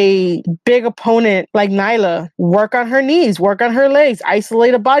wrestling a big opponent like Nyla, work on her knees, work on her legs,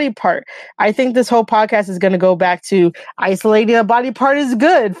 isolate a body part. I think this whole podcast is going to go back to isolating a body part is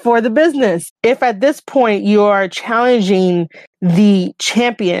good for the business. If at this point you are challenging the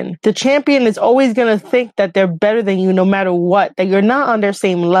champion is always going to think that they're better than you no matter what, that you're not on their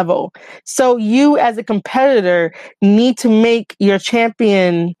same level. So you as a competitor need to make your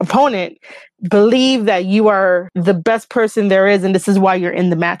champion opponent believe that you are the best person there is, and this is why you're in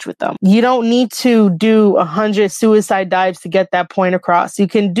the match with them. You don't need to do 100 suicide dives to get that point across. You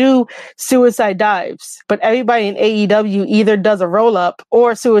can do suicide dives, but everybody in AEW either does a roll up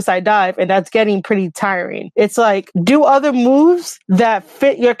or suicide dive, and that's getting pretty tiring. It's like, do other moves that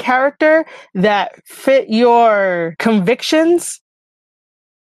fit your character, that fit your convictions.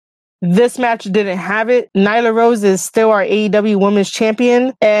 This match didn't have it. Nyla Rose is still our AEW Women's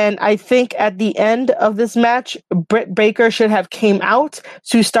Champion. And I think at the end of this match, Britt Baker should have came out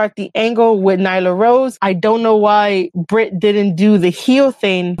to start the angle with Nyla Rose. I don't know why Britt didn't do the heel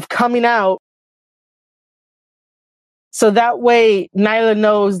thing of coming out. So that way, Nyla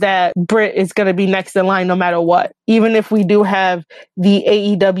knows that Britt is going to be next in line no matter what. Even if we do have the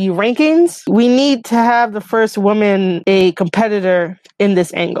AEW rankings, we need to have the first woman a competitor in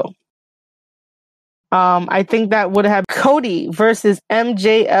this angle. I think that would have Cody versus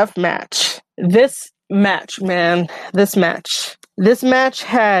MJF match. This match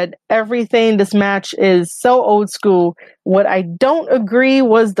had everything. This match is so old school. What I don't agree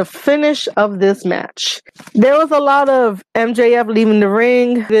was the finish of this match. There was a lot of MJF leaving the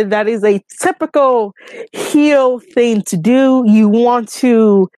ring. That is a typical heel thing to do. You want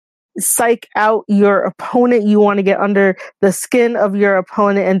to psych out your opponent. You want to get under the skin of your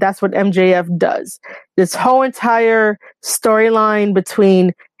opponent, and that's what MJF does. This whole entire storyline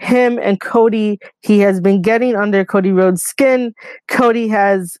between him and Cody, he has been getting under Cody Rhodes' skin. Cody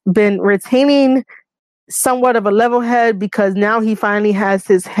has been retaining somewhat of a level head because now he finally has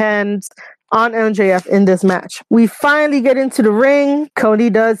his hands on MJF in this match. We finally get into the ring. Cody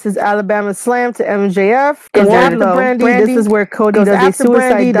does his Alabama slam to MJF. Goes after Brandy. This is where Cody does a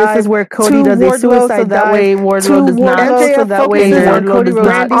suicide dive. This is where Cody does a suicide dive. That way Wardlow does not. So that way Wardlow does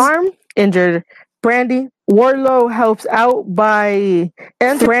not arm injured Brandy. Wardlow helps out by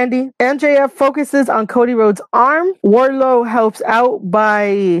Brandy. MJF focuses on Cody Rhodes' arm. Wardlow helps out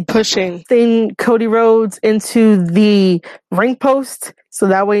by pushing Cody Rhodes into the ring post, so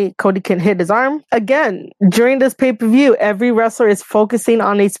that way Cody can hit his arm. Again, during this pay-per-view, every wrestler is focusing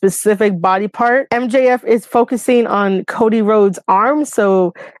on a specific body part. MJF is focusing on Cody Rhodes' arm,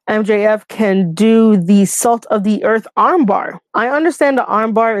 so MJF can do the salt of the earth armbar. I understand the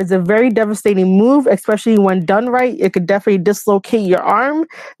armbar is a very devastating move, especially when done right. It could definitely dislocate your arm,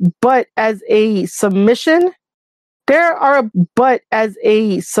 but as a submission, there are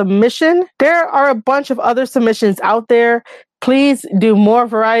a bunch of other submissions out there. Please do more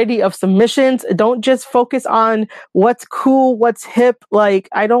variety of submissions. Don't just focus on what's cool, what's hip. Like,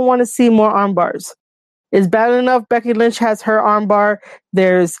 I don't want to see more arm bars. It's bad enough Becky Lynch has her armbar.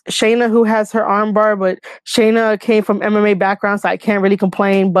 There's Shayna who has her armbar, but Shayna came from MMA background, so I can't really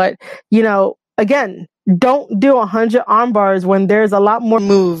complain. But, you know, again, don't do 100 arm bars when there's a lot more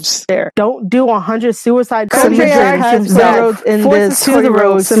moves there. Don't do 100 suicide dives. Has Rhodes in this Cody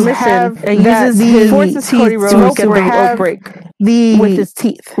Rhodes submission and uses his Cody Rhodes to get the rope break. With his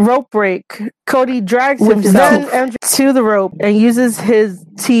teeth. Rope break. Cody drags himself to the rope and uses his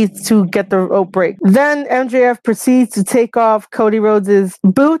teeth to get the rope break. Then MJF proceeds to take off Cody Rhodes'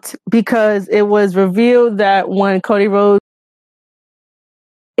 boot because it was revealed that when Cody Rhodes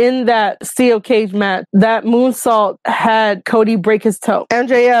in that steel cage match, that moonsault had Cody break his toe.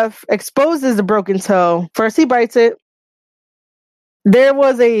 MJF exposes the broken toe. First he bites it.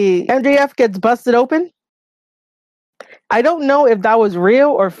 MJF gets busted open. I don't know if that was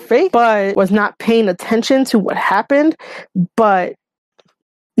real or fake, but was not paying attention to what happened. But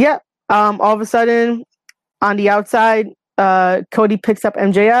yeah, all of a sudden on the outside, Cody picks up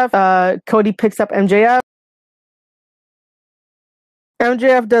MJF.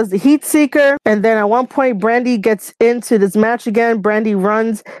 MJF does the heat seeker, and then at one point Brandy gets into this match again. Brandy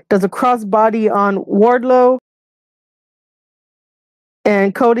runs, does a crossbody on Wardlow,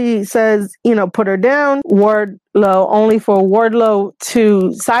 and Cody says, put her down. Wardlow, only for Wardlow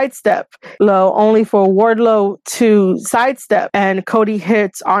to sidestep. And Cody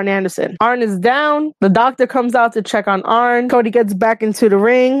hits Arn Anderson. Arn is down. The doctor comes out to check on Arn. Cody gets back into the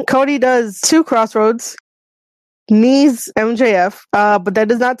ring. Cody does 2 crossroads. Knees MJF, but that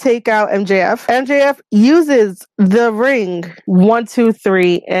does not take out MJF. MJF uses the ring 1, 2,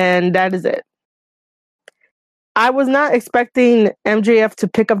 3, and that is it. I was not expecting MJF to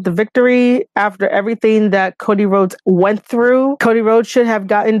pick up the victory after everything that Cody Rhodes went through. Cody Rhodes should have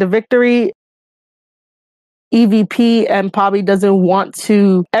gotten the victory. EVP and probably doesn't want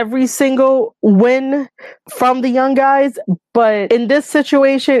to every single win from the young guys. But in this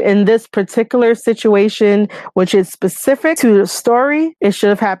situation, in this particular situation, which is specific to the story, it should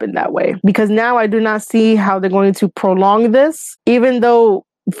have happened that way. Because now I do not see how they're going to prolong this, even though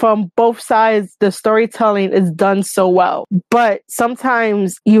from both sides, the storytelling is done so well. But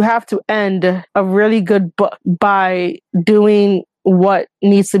sometimes you have to end a really good book by doing what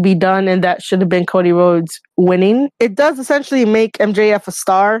needs to be done, and that should have been Cody Rhodes winning. It does essentially make MJF a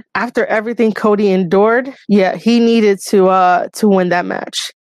star after everything Cody endured. Yeah, he needed to win that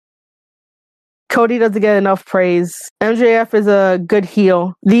match. Cody doesn't get enough praise. MJF is a good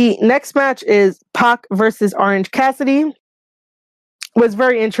heel. The next match is Pac versus Orange Cassidy. Was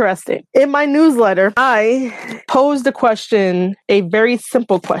very interesting. In my newsletter, I posed a question, a very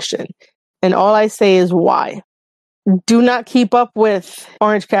simple question, and all I say is why. Do not keep up with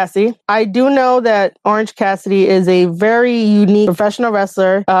Orange Cassidy. I do know that Orange Cassidy is a very unique professional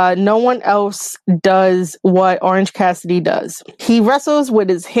wrestler. No one else does what Orange Cassidy does. He wrestles with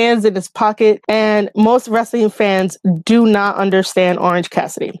his hands in his pocket, and most wrestling fans do not understand Orange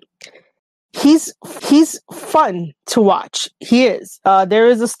Cassidy. He's fun to watch. He is. There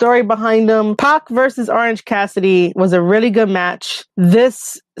is a story behind him. Pac versus Orange Cassidy was a really good match.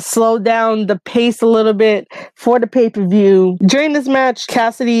 This slowed down the pace a little bit for the pay-per-view. During this match,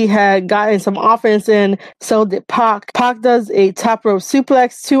 Cassidy had gotten some offense in, so did Pac. Pac does a top rope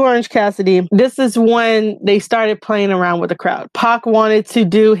suplex to Orange Cassidy. This is when they started playing around with the crowd. Pac wanted to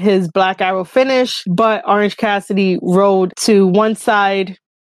do his Black Arrow finish, but Orange Cassidy rolled to one side.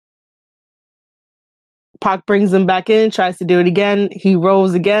 Pac brings him back in, tries to do it again. He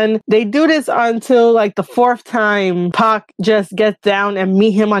rolls again. They do this until like the fourth time. Pac just gets down and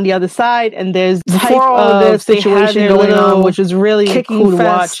meet him on the other side. And there's before all of this situation going on, which is really cool to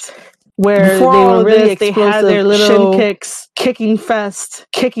watch. Where before they were really explosive, they had their little shin kicks, kicking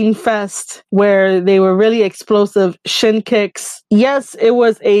fest, where they were really explosive shin kicks. Yes, it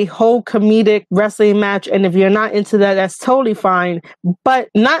was a whole comedic wrestling match, and if you're not into that, that's totally fine. But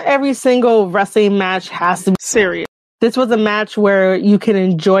not every single wrestling match has to be serious. This was a match where you can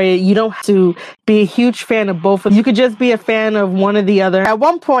enjoy it. You don't have to be a huge fan of both of them. You could just be a fan of one or the other. At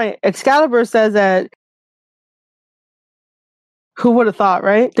one point, Excalibur says that who would have thought,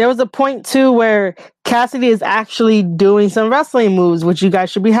 right? There was a point too where Cassidy is actually doing some wrestling moves, which you guys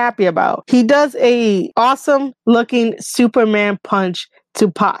should be happy about. He does a awesome looking Superman punch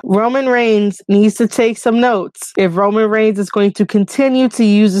to Pac. Roman Reigns needs to take some notes if Roman Reigns is going to continue to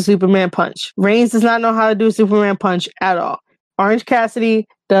use the Superman punch. Reigns does not know how to do a Superman punch at all. Orange Cassidy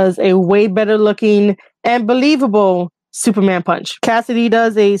does a way better looking and believable Superman punch. Cassidy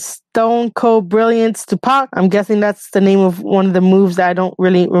does a Stone Cold Brilliance to Pac. I'm guessing that's the name of one of the moves that I don't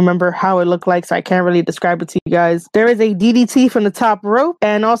really remember how it looked like, so I can't really describe it to you guys. There is a DDT from the top rope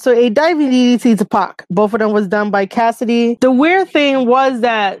and also a diving DDT to Pac. Both of them was done by Cassidy. The weird thing was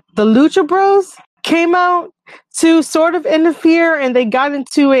that the Lucha Bros came out to sort of interfere, and they got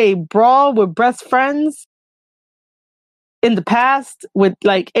into a brawl with best friends in the past with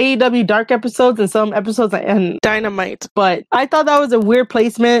like AEW Dark episodes and some episodes and Dynamite. But I thought that was a weird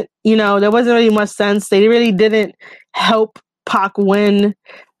placement. You know, there wasn't really much sense. They really didn't help Pac win.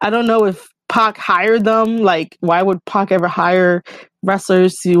 I don't know if Pac hired them. Like, why would Pac ever hire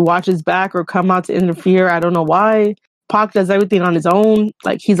wrestlers to watch his back or come out to interfere? I don't know why. Pac does everything on his own.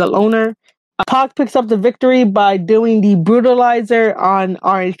 Like, he's a loner. Pac picks up the victory by doing the brutalizer on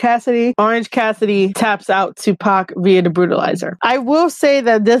Orange Cassidy. Orange Cassidy taps out to Pac via the brutalizer. I will say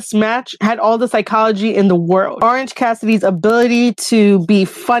that this match had all the psychology in the world. Orange Cassidy's ability to be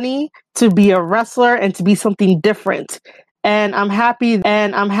funny, to be a wrestler, and to be something different. And I'm happy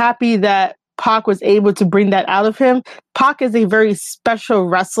that Pac was able to bring that out of him. Pac is a very special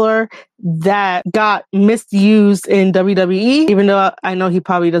wrestler that got misused in WWE, even though I know he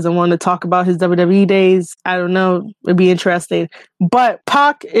probably doesn't want to talk about his WWE days. I don't know. It'd be interesting. But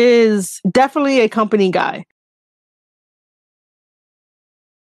Pac is definitely a company guy.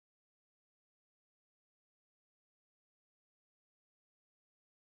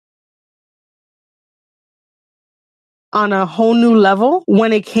 On a whole new level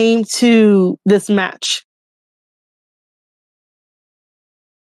when it came to this match,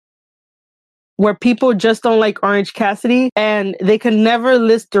 where people just don't like Orange Cassidy and they can never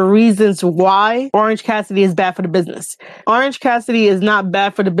list the reasons why Orange Cassidy is bad for the business. Orange Cassidy is not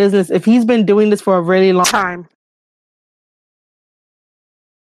bad for the business if he's been doing this for a really long time.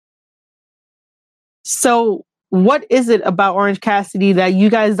 So what is it about Orange Cassidy that you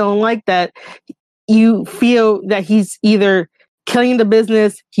guys don't like, that you feel that he's either killing the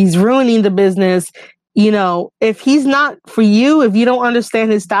business, he's ruining the business, if he's not for you, if you don't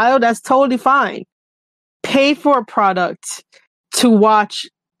understand his style, that's totally fine. Pay for a product to watch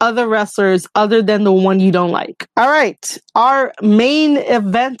other wrestlers other than the one you don't like. All right, our main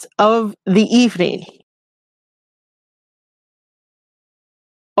event of the evening.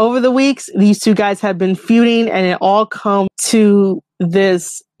 Over the weeks, these two guys have been feuding, and it all comes to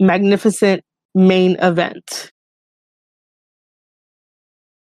this magnificent main event.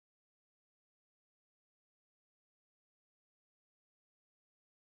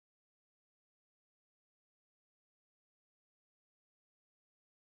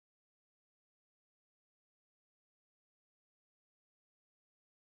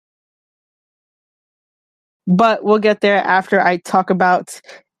 But we'll get there after I talk about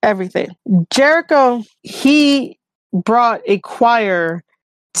everything. Jericho, he brought a choir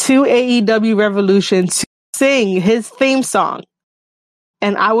to AEW Revolution to sing his theme song.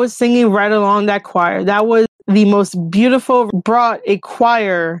 And I was singing right along that choir. That was the most beautiful. Brought a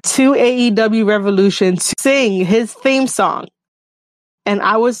choir to AEW Revolution to sing his theme song. And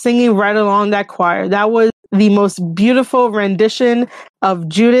I was singing right along that choir. That was the most beautiful rendition of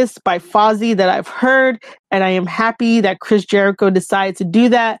Judas by Fozzy that I've heard. And I am happy that Chris Jericho decided to do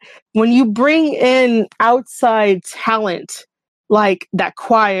that. When you bring in outside talent like that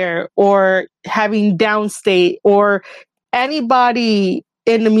choir, or having Downstate, or anybody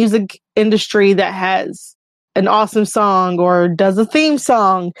in the music industry that has an awesome song or does a theme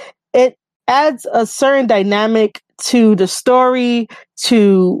song, it adds a certain dynamic to the story,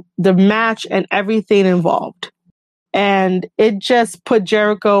 to the match, and everything involved. And it just put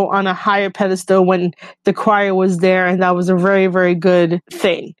Jericho on a higher pedestal when the choir was there, and that was a very, very good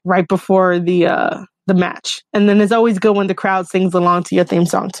thing right before the match. And then it's always good when the crowd sings along to your theme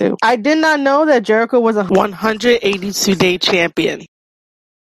song too. I did not know that Jericho was a 182-day champion.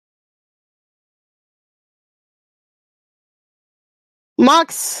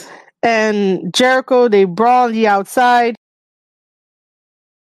 Mox and Jericho, they brawl on the outside.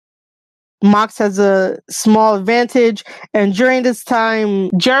 Mox has a small advantage, and during this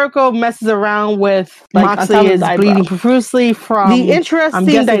time, Jericho messes around with Moxley is bleeding profusely from the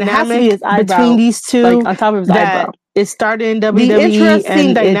interesting dynamic between these two on top of his eyebrow. It started in WWE, the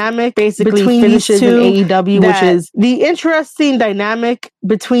interesting dynamic basically finishes in AEW, which is the interesting dynamic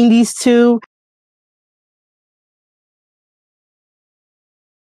between these two.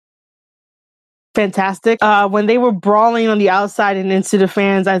 Fantastic. When they were brawling on the outside and into the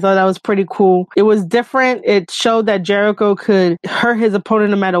fans, I thought that was pretty cool. It was different. It showed that Jericho could hurt his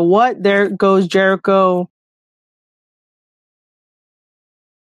opponent no matter what. There goes Jericho.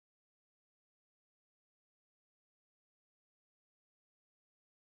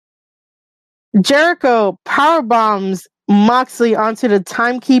 Jericho powerbombs Moxley onto the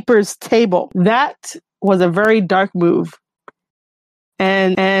timekeeper's table. That was a very dark move.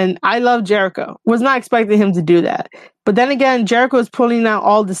 And I love Jericho. Was not expecting him to do that. But then again, Jericho is pulling out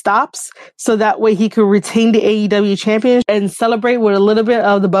all the stops so that way he could retain the AEW championship and celebrate with a little bit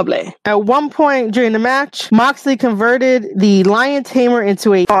of the bubbly. At one point during the match, Moxley converted the Lion Tamer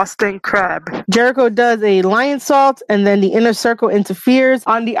into a Boston Crab. Jericho does a Lion Salt, and then the Inner Circle interferes.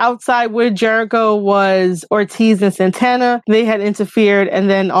 On the outside with Jericho was Ortiz and Santana. They had interfered, and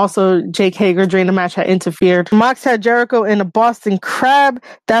then also Jake Hager during the match had interfered. Mox had Jericho in a Boston Crab.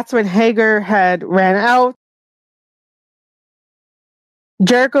 That's when Hager had ran out.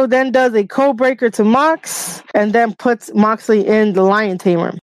 Jericho then does a code breaker to Mox and then puts Moxley in the Lion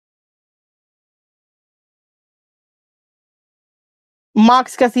Tamer.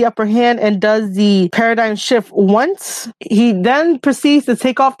 Mox gets the upper hand and does the paradigm shift once. He then proceeds to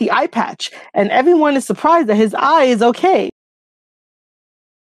take off the eye patch, and everyone is surprised that his eye is okay.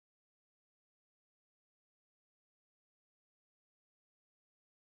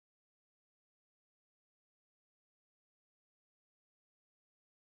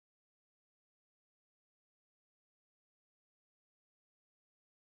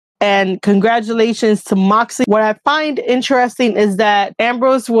 And congratulations to Moxley. What I find interesting is that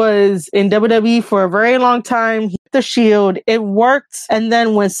Ambrose was in WWE for a very long time. He hit the Shield. It worked. And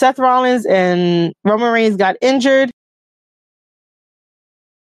then when Seth Rollins and Roman Reigns got injured,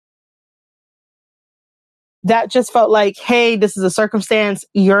 that just felt like, hey, this is a circumstance.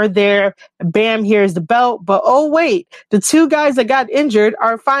 You're there. Bam, here's the belt. But oh, wait, the two guys that got injured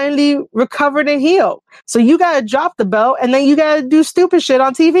are finally recovered and healed. So you got to drop the belt and then you got to do stupid shit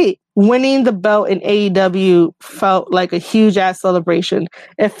on TV. Winning the belt in AEW felt like a huge ass celebration.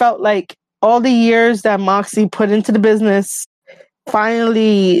 It felt like all the years that Moxley put into the business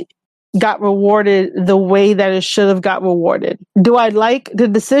finally got rewarded the way that it should have got rewarded. Do I like the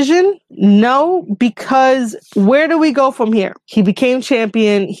decision? No, because where do we go from here? He became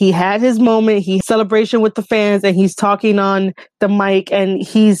champion. He had his moment. He celebration with the fans, and he's talking on the mic, and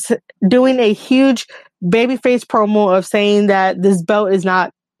he's doing a huge babyface promo of saying that this belt is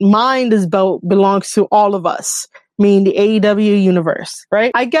not mine. This belt belongs to all of us, meaning the AEW universe,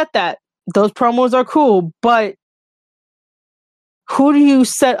 right? I get that. Those promos are cool, but who do you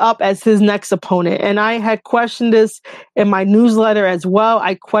set up as his next opponent? And I had questioned this in my newsletter as well.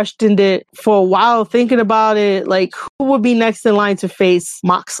 I questioned it for a while, thinking about it, like who would be next in line to face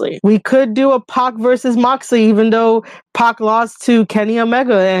Moxley? We could do a Pac versus Moxley, even though Pac lost to Kenny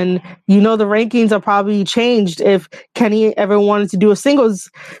Omega. And the rankings are probably changed if Kenny ever wanted to do a singles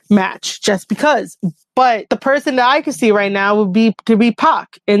match, just because. But the person that I could see right now would be to be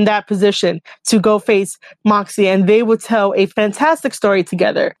Pac in that position to go face Moxley, and they would tell a fantastic story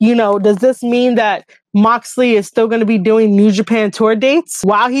together. Does this mean that Moxley is still going to be doing New Japan tour dates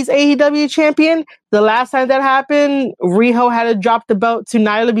while he's AEW champion? The last time that happened, Riho had to drop the belt to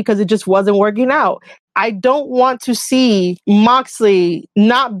Nyla because it just wasn't working out. I don't want to see Moxley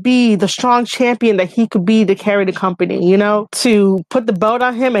not be the strong champion that he could be to carry the company, to put the belt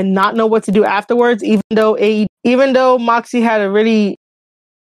on him and not know what to do afterwards, even though Moxley had a really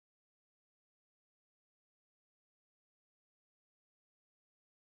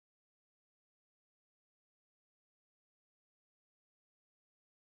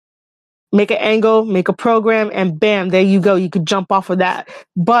make an angle, make a program, and bam, there you go. You could jump off of that.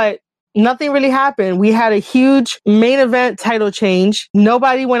 But nothing really happened. We had a huge main event title change.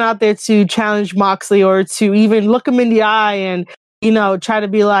 Nobody went out there to challenge Moxley or to even look him in the eye and try to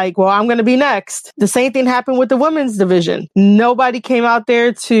be like, well, I'm going to be next. The same thing happened with the women's division. Nobody came out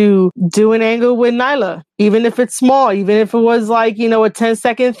there to do an angle with Nyla, even if it's small, even if it was like, a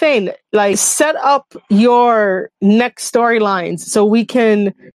 10-second thing. Like, set up your next storylines so we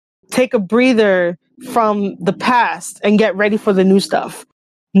can take a breather from the past and get ready for the new stuff.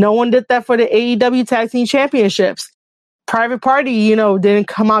 No one did that for the AEW Tag Team Championships. Private Party, didn't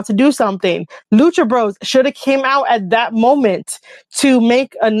come out to do something. Lucha Bros should have came out at that moment to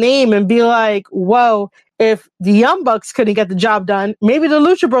make a name and be like, well, if the Young Bucks couldn't get the job done, maybe the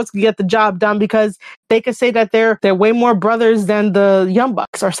Lucha Bros could get the job done because they could say that they're way more brothers than the Young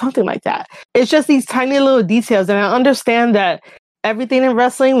Bucks or something like that. It's just these tiny little details. And I understand that everything in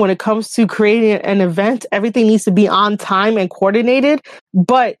wrestling, when it comes to creating an event, everything needs to be on time and coordinated,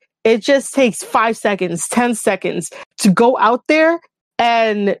 but it just takes 5 seconds, 10 seconds to go out there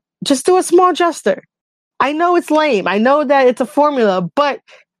and just do a small gesture. I know it's lame. I know that it's a formula, but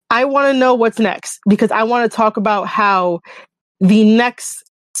I want to know what's next because I want to talk about how the next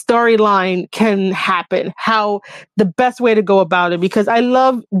storyline can happen, how the best way to go about it, because I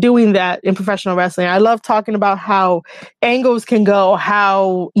love doing that in professional wrestling. I love talking about how angles can go,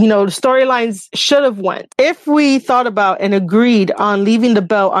 how, the storylines should have went. If we thought about and agreed on leaving the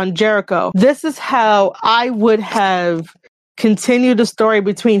belt on Jericho, this is how I would have continue the story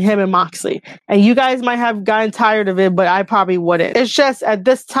between him and Moxley. And you guys might have gotten tired of it, but I probably wouldn't. It's just at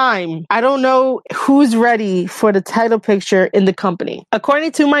this time, I don't know who's ready for the title picture in the company.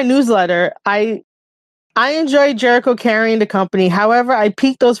 According to my newsletter, I enjoy Jericho carrying the company. However, I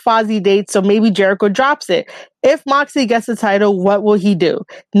peaked those Fozzy dates, so maybe Jericho drops it. If Moxley gets the title, what will he do?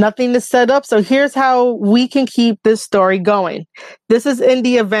 Nothing to set up, so here's how we can keep this story going. This is in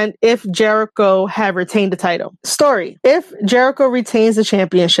the event if Jericho had retained the title. Story. If Jericho retains the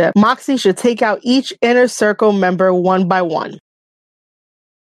championship, Moxley should take out each Inner Circle member one by one.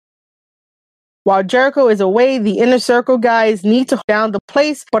 While Jericho is away, the Inner Circle guys need to hold down the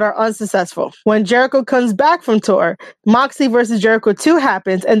place but are unsuccessful. When Jericho comes back from tour, Moxley versus Jericho 2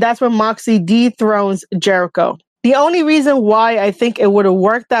 happens, and that's when Moxley dethrones Jericho. The only reason why I think it would have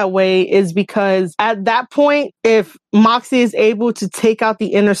worked that way is because at that point, if Moxley is able to take out the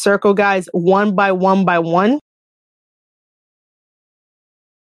Inner Circle guys one by one,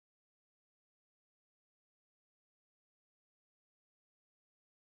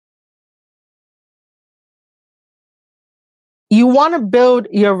 you want to build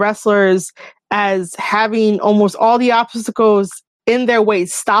your wrestlers as having almost all the obstacles in their way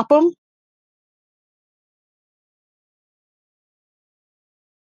stop them.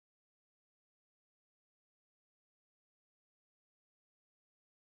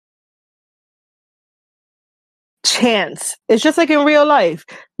 Chance. It's just like in real life.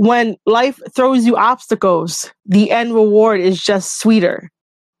 When life throws you obstacles, the end reward is just sweeter.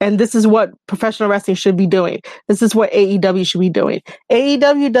 And this is what professional wrestling should be doing. This is what AEW should be doing.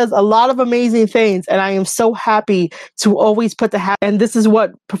 AEW does a lot of amazing things, and I am so happy to always put and this is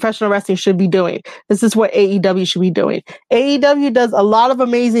what professional wrestling should be doing. This is what AEW should be doing. AEW does a lot of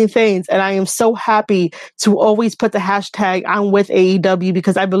amazing things, and I am so happy to always put the hashtag I'm with AEW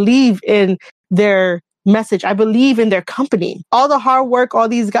because I believe in their message. I believe in their company. All the hard work all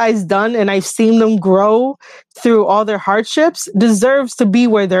these guys done, and I've seen them grow through all their hardships, deserves to be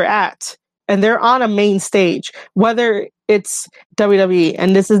where they're at. And they're on a main stage, whether it's WWE.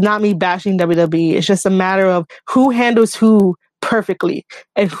 And this is not me bashing WWE. It's just a matter of who handles who perfectly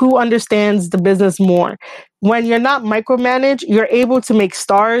and who understands the business more. When you're not micromanaged, you're able to make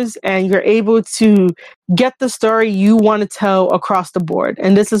stars and you're able to get the story you want to tell across the board.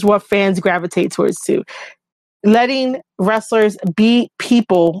 And this is what fans gravitate towards too. Letting wrestlers be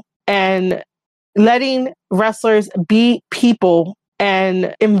people and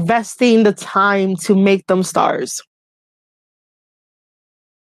investing the time to make them stars.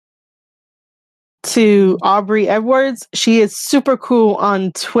 To Aubrey Edwards, she is super cool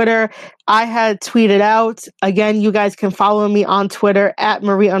on Twitter. I had tweeted out, again, you guys can follow me on Twitter at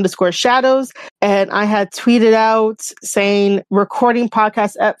Marie_Shadows. And I had tweeted out saying recording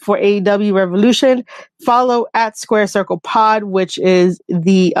podcast app for AEW Revolution. Follow at Square Circle Pod, which is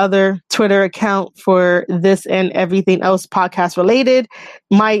the other Twitter account for this and everything else podcast related.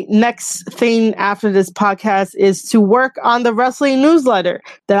 My next thing after this podcast is to work on the wrestling newsletter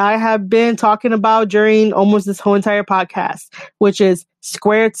that I have been talking about during almost this whole entire podcast, which is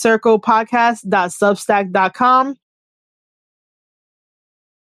squaredcirclepodcast.substack.com.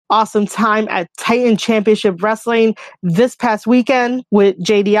 Awesome time at Titan Championship Wrestling this past weekend with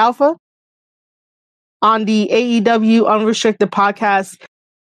JD Alpha on the AEW Unrestricted podcast.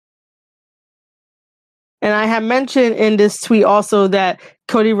 And I have mentioned in this tweet also that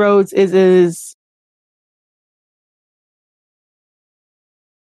Cody Rhodes is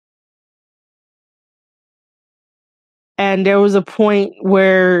and there was a point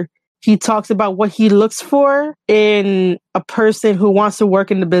where he talks about what he looks for in a person who wants to work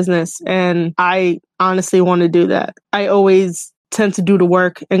in the business. And I honestly want to do that. I always tend to do the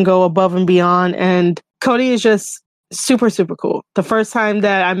work and go above and beyond. And Cody is just super, super cool. The first time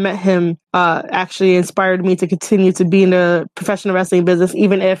that I met him actually inspired me to continue to be in the professional wrestling business,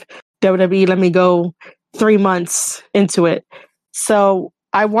 even if WWE let me go 3 months into it. So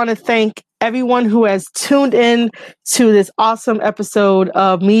I want to thank everyone who has tuned in to this awesome episode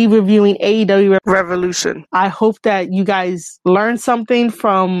of me reviewing AEW Revolution. I hope that you guys learned something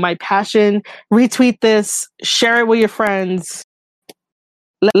from my passion. Retweet this, share it with your friends.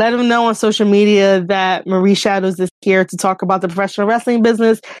 Let them know on social media that Marie Shadows is here to talk about the professional wrestling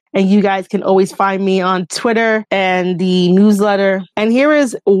business. And you guys can always find me on Twitter and the newsletter. And here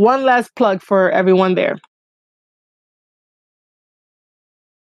is one last plug for everyone there.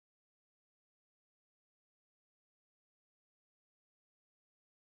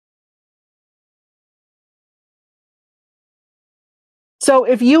 So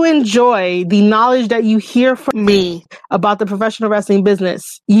if you enjoy the knowledge that you hear from me about the professional wrestling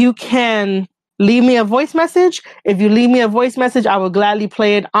business, you can leave me a voice message. If you leave me a voice message, I will gladly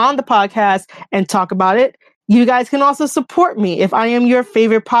play it on the podcast and talk about it. You guys can also support me if I am your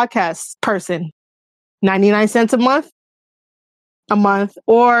favorite podcast person. 99 cents a month,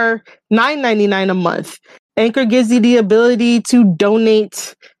 or $9.99 a month. Anchor gives you the ability to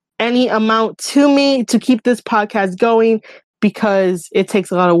donate any amount to me to keep this podcast going, because it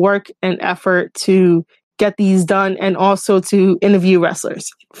takes a lot of work and effort to get these done and also to interview wrestlers.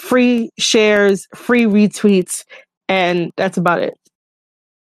 Free shares, free retweets, and that's about it.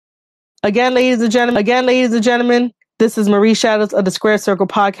 Again, ladies and gentlemen, this is Marie Shadows of the Square Circle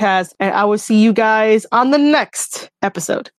Podcast, and I will see you guys on the next episode.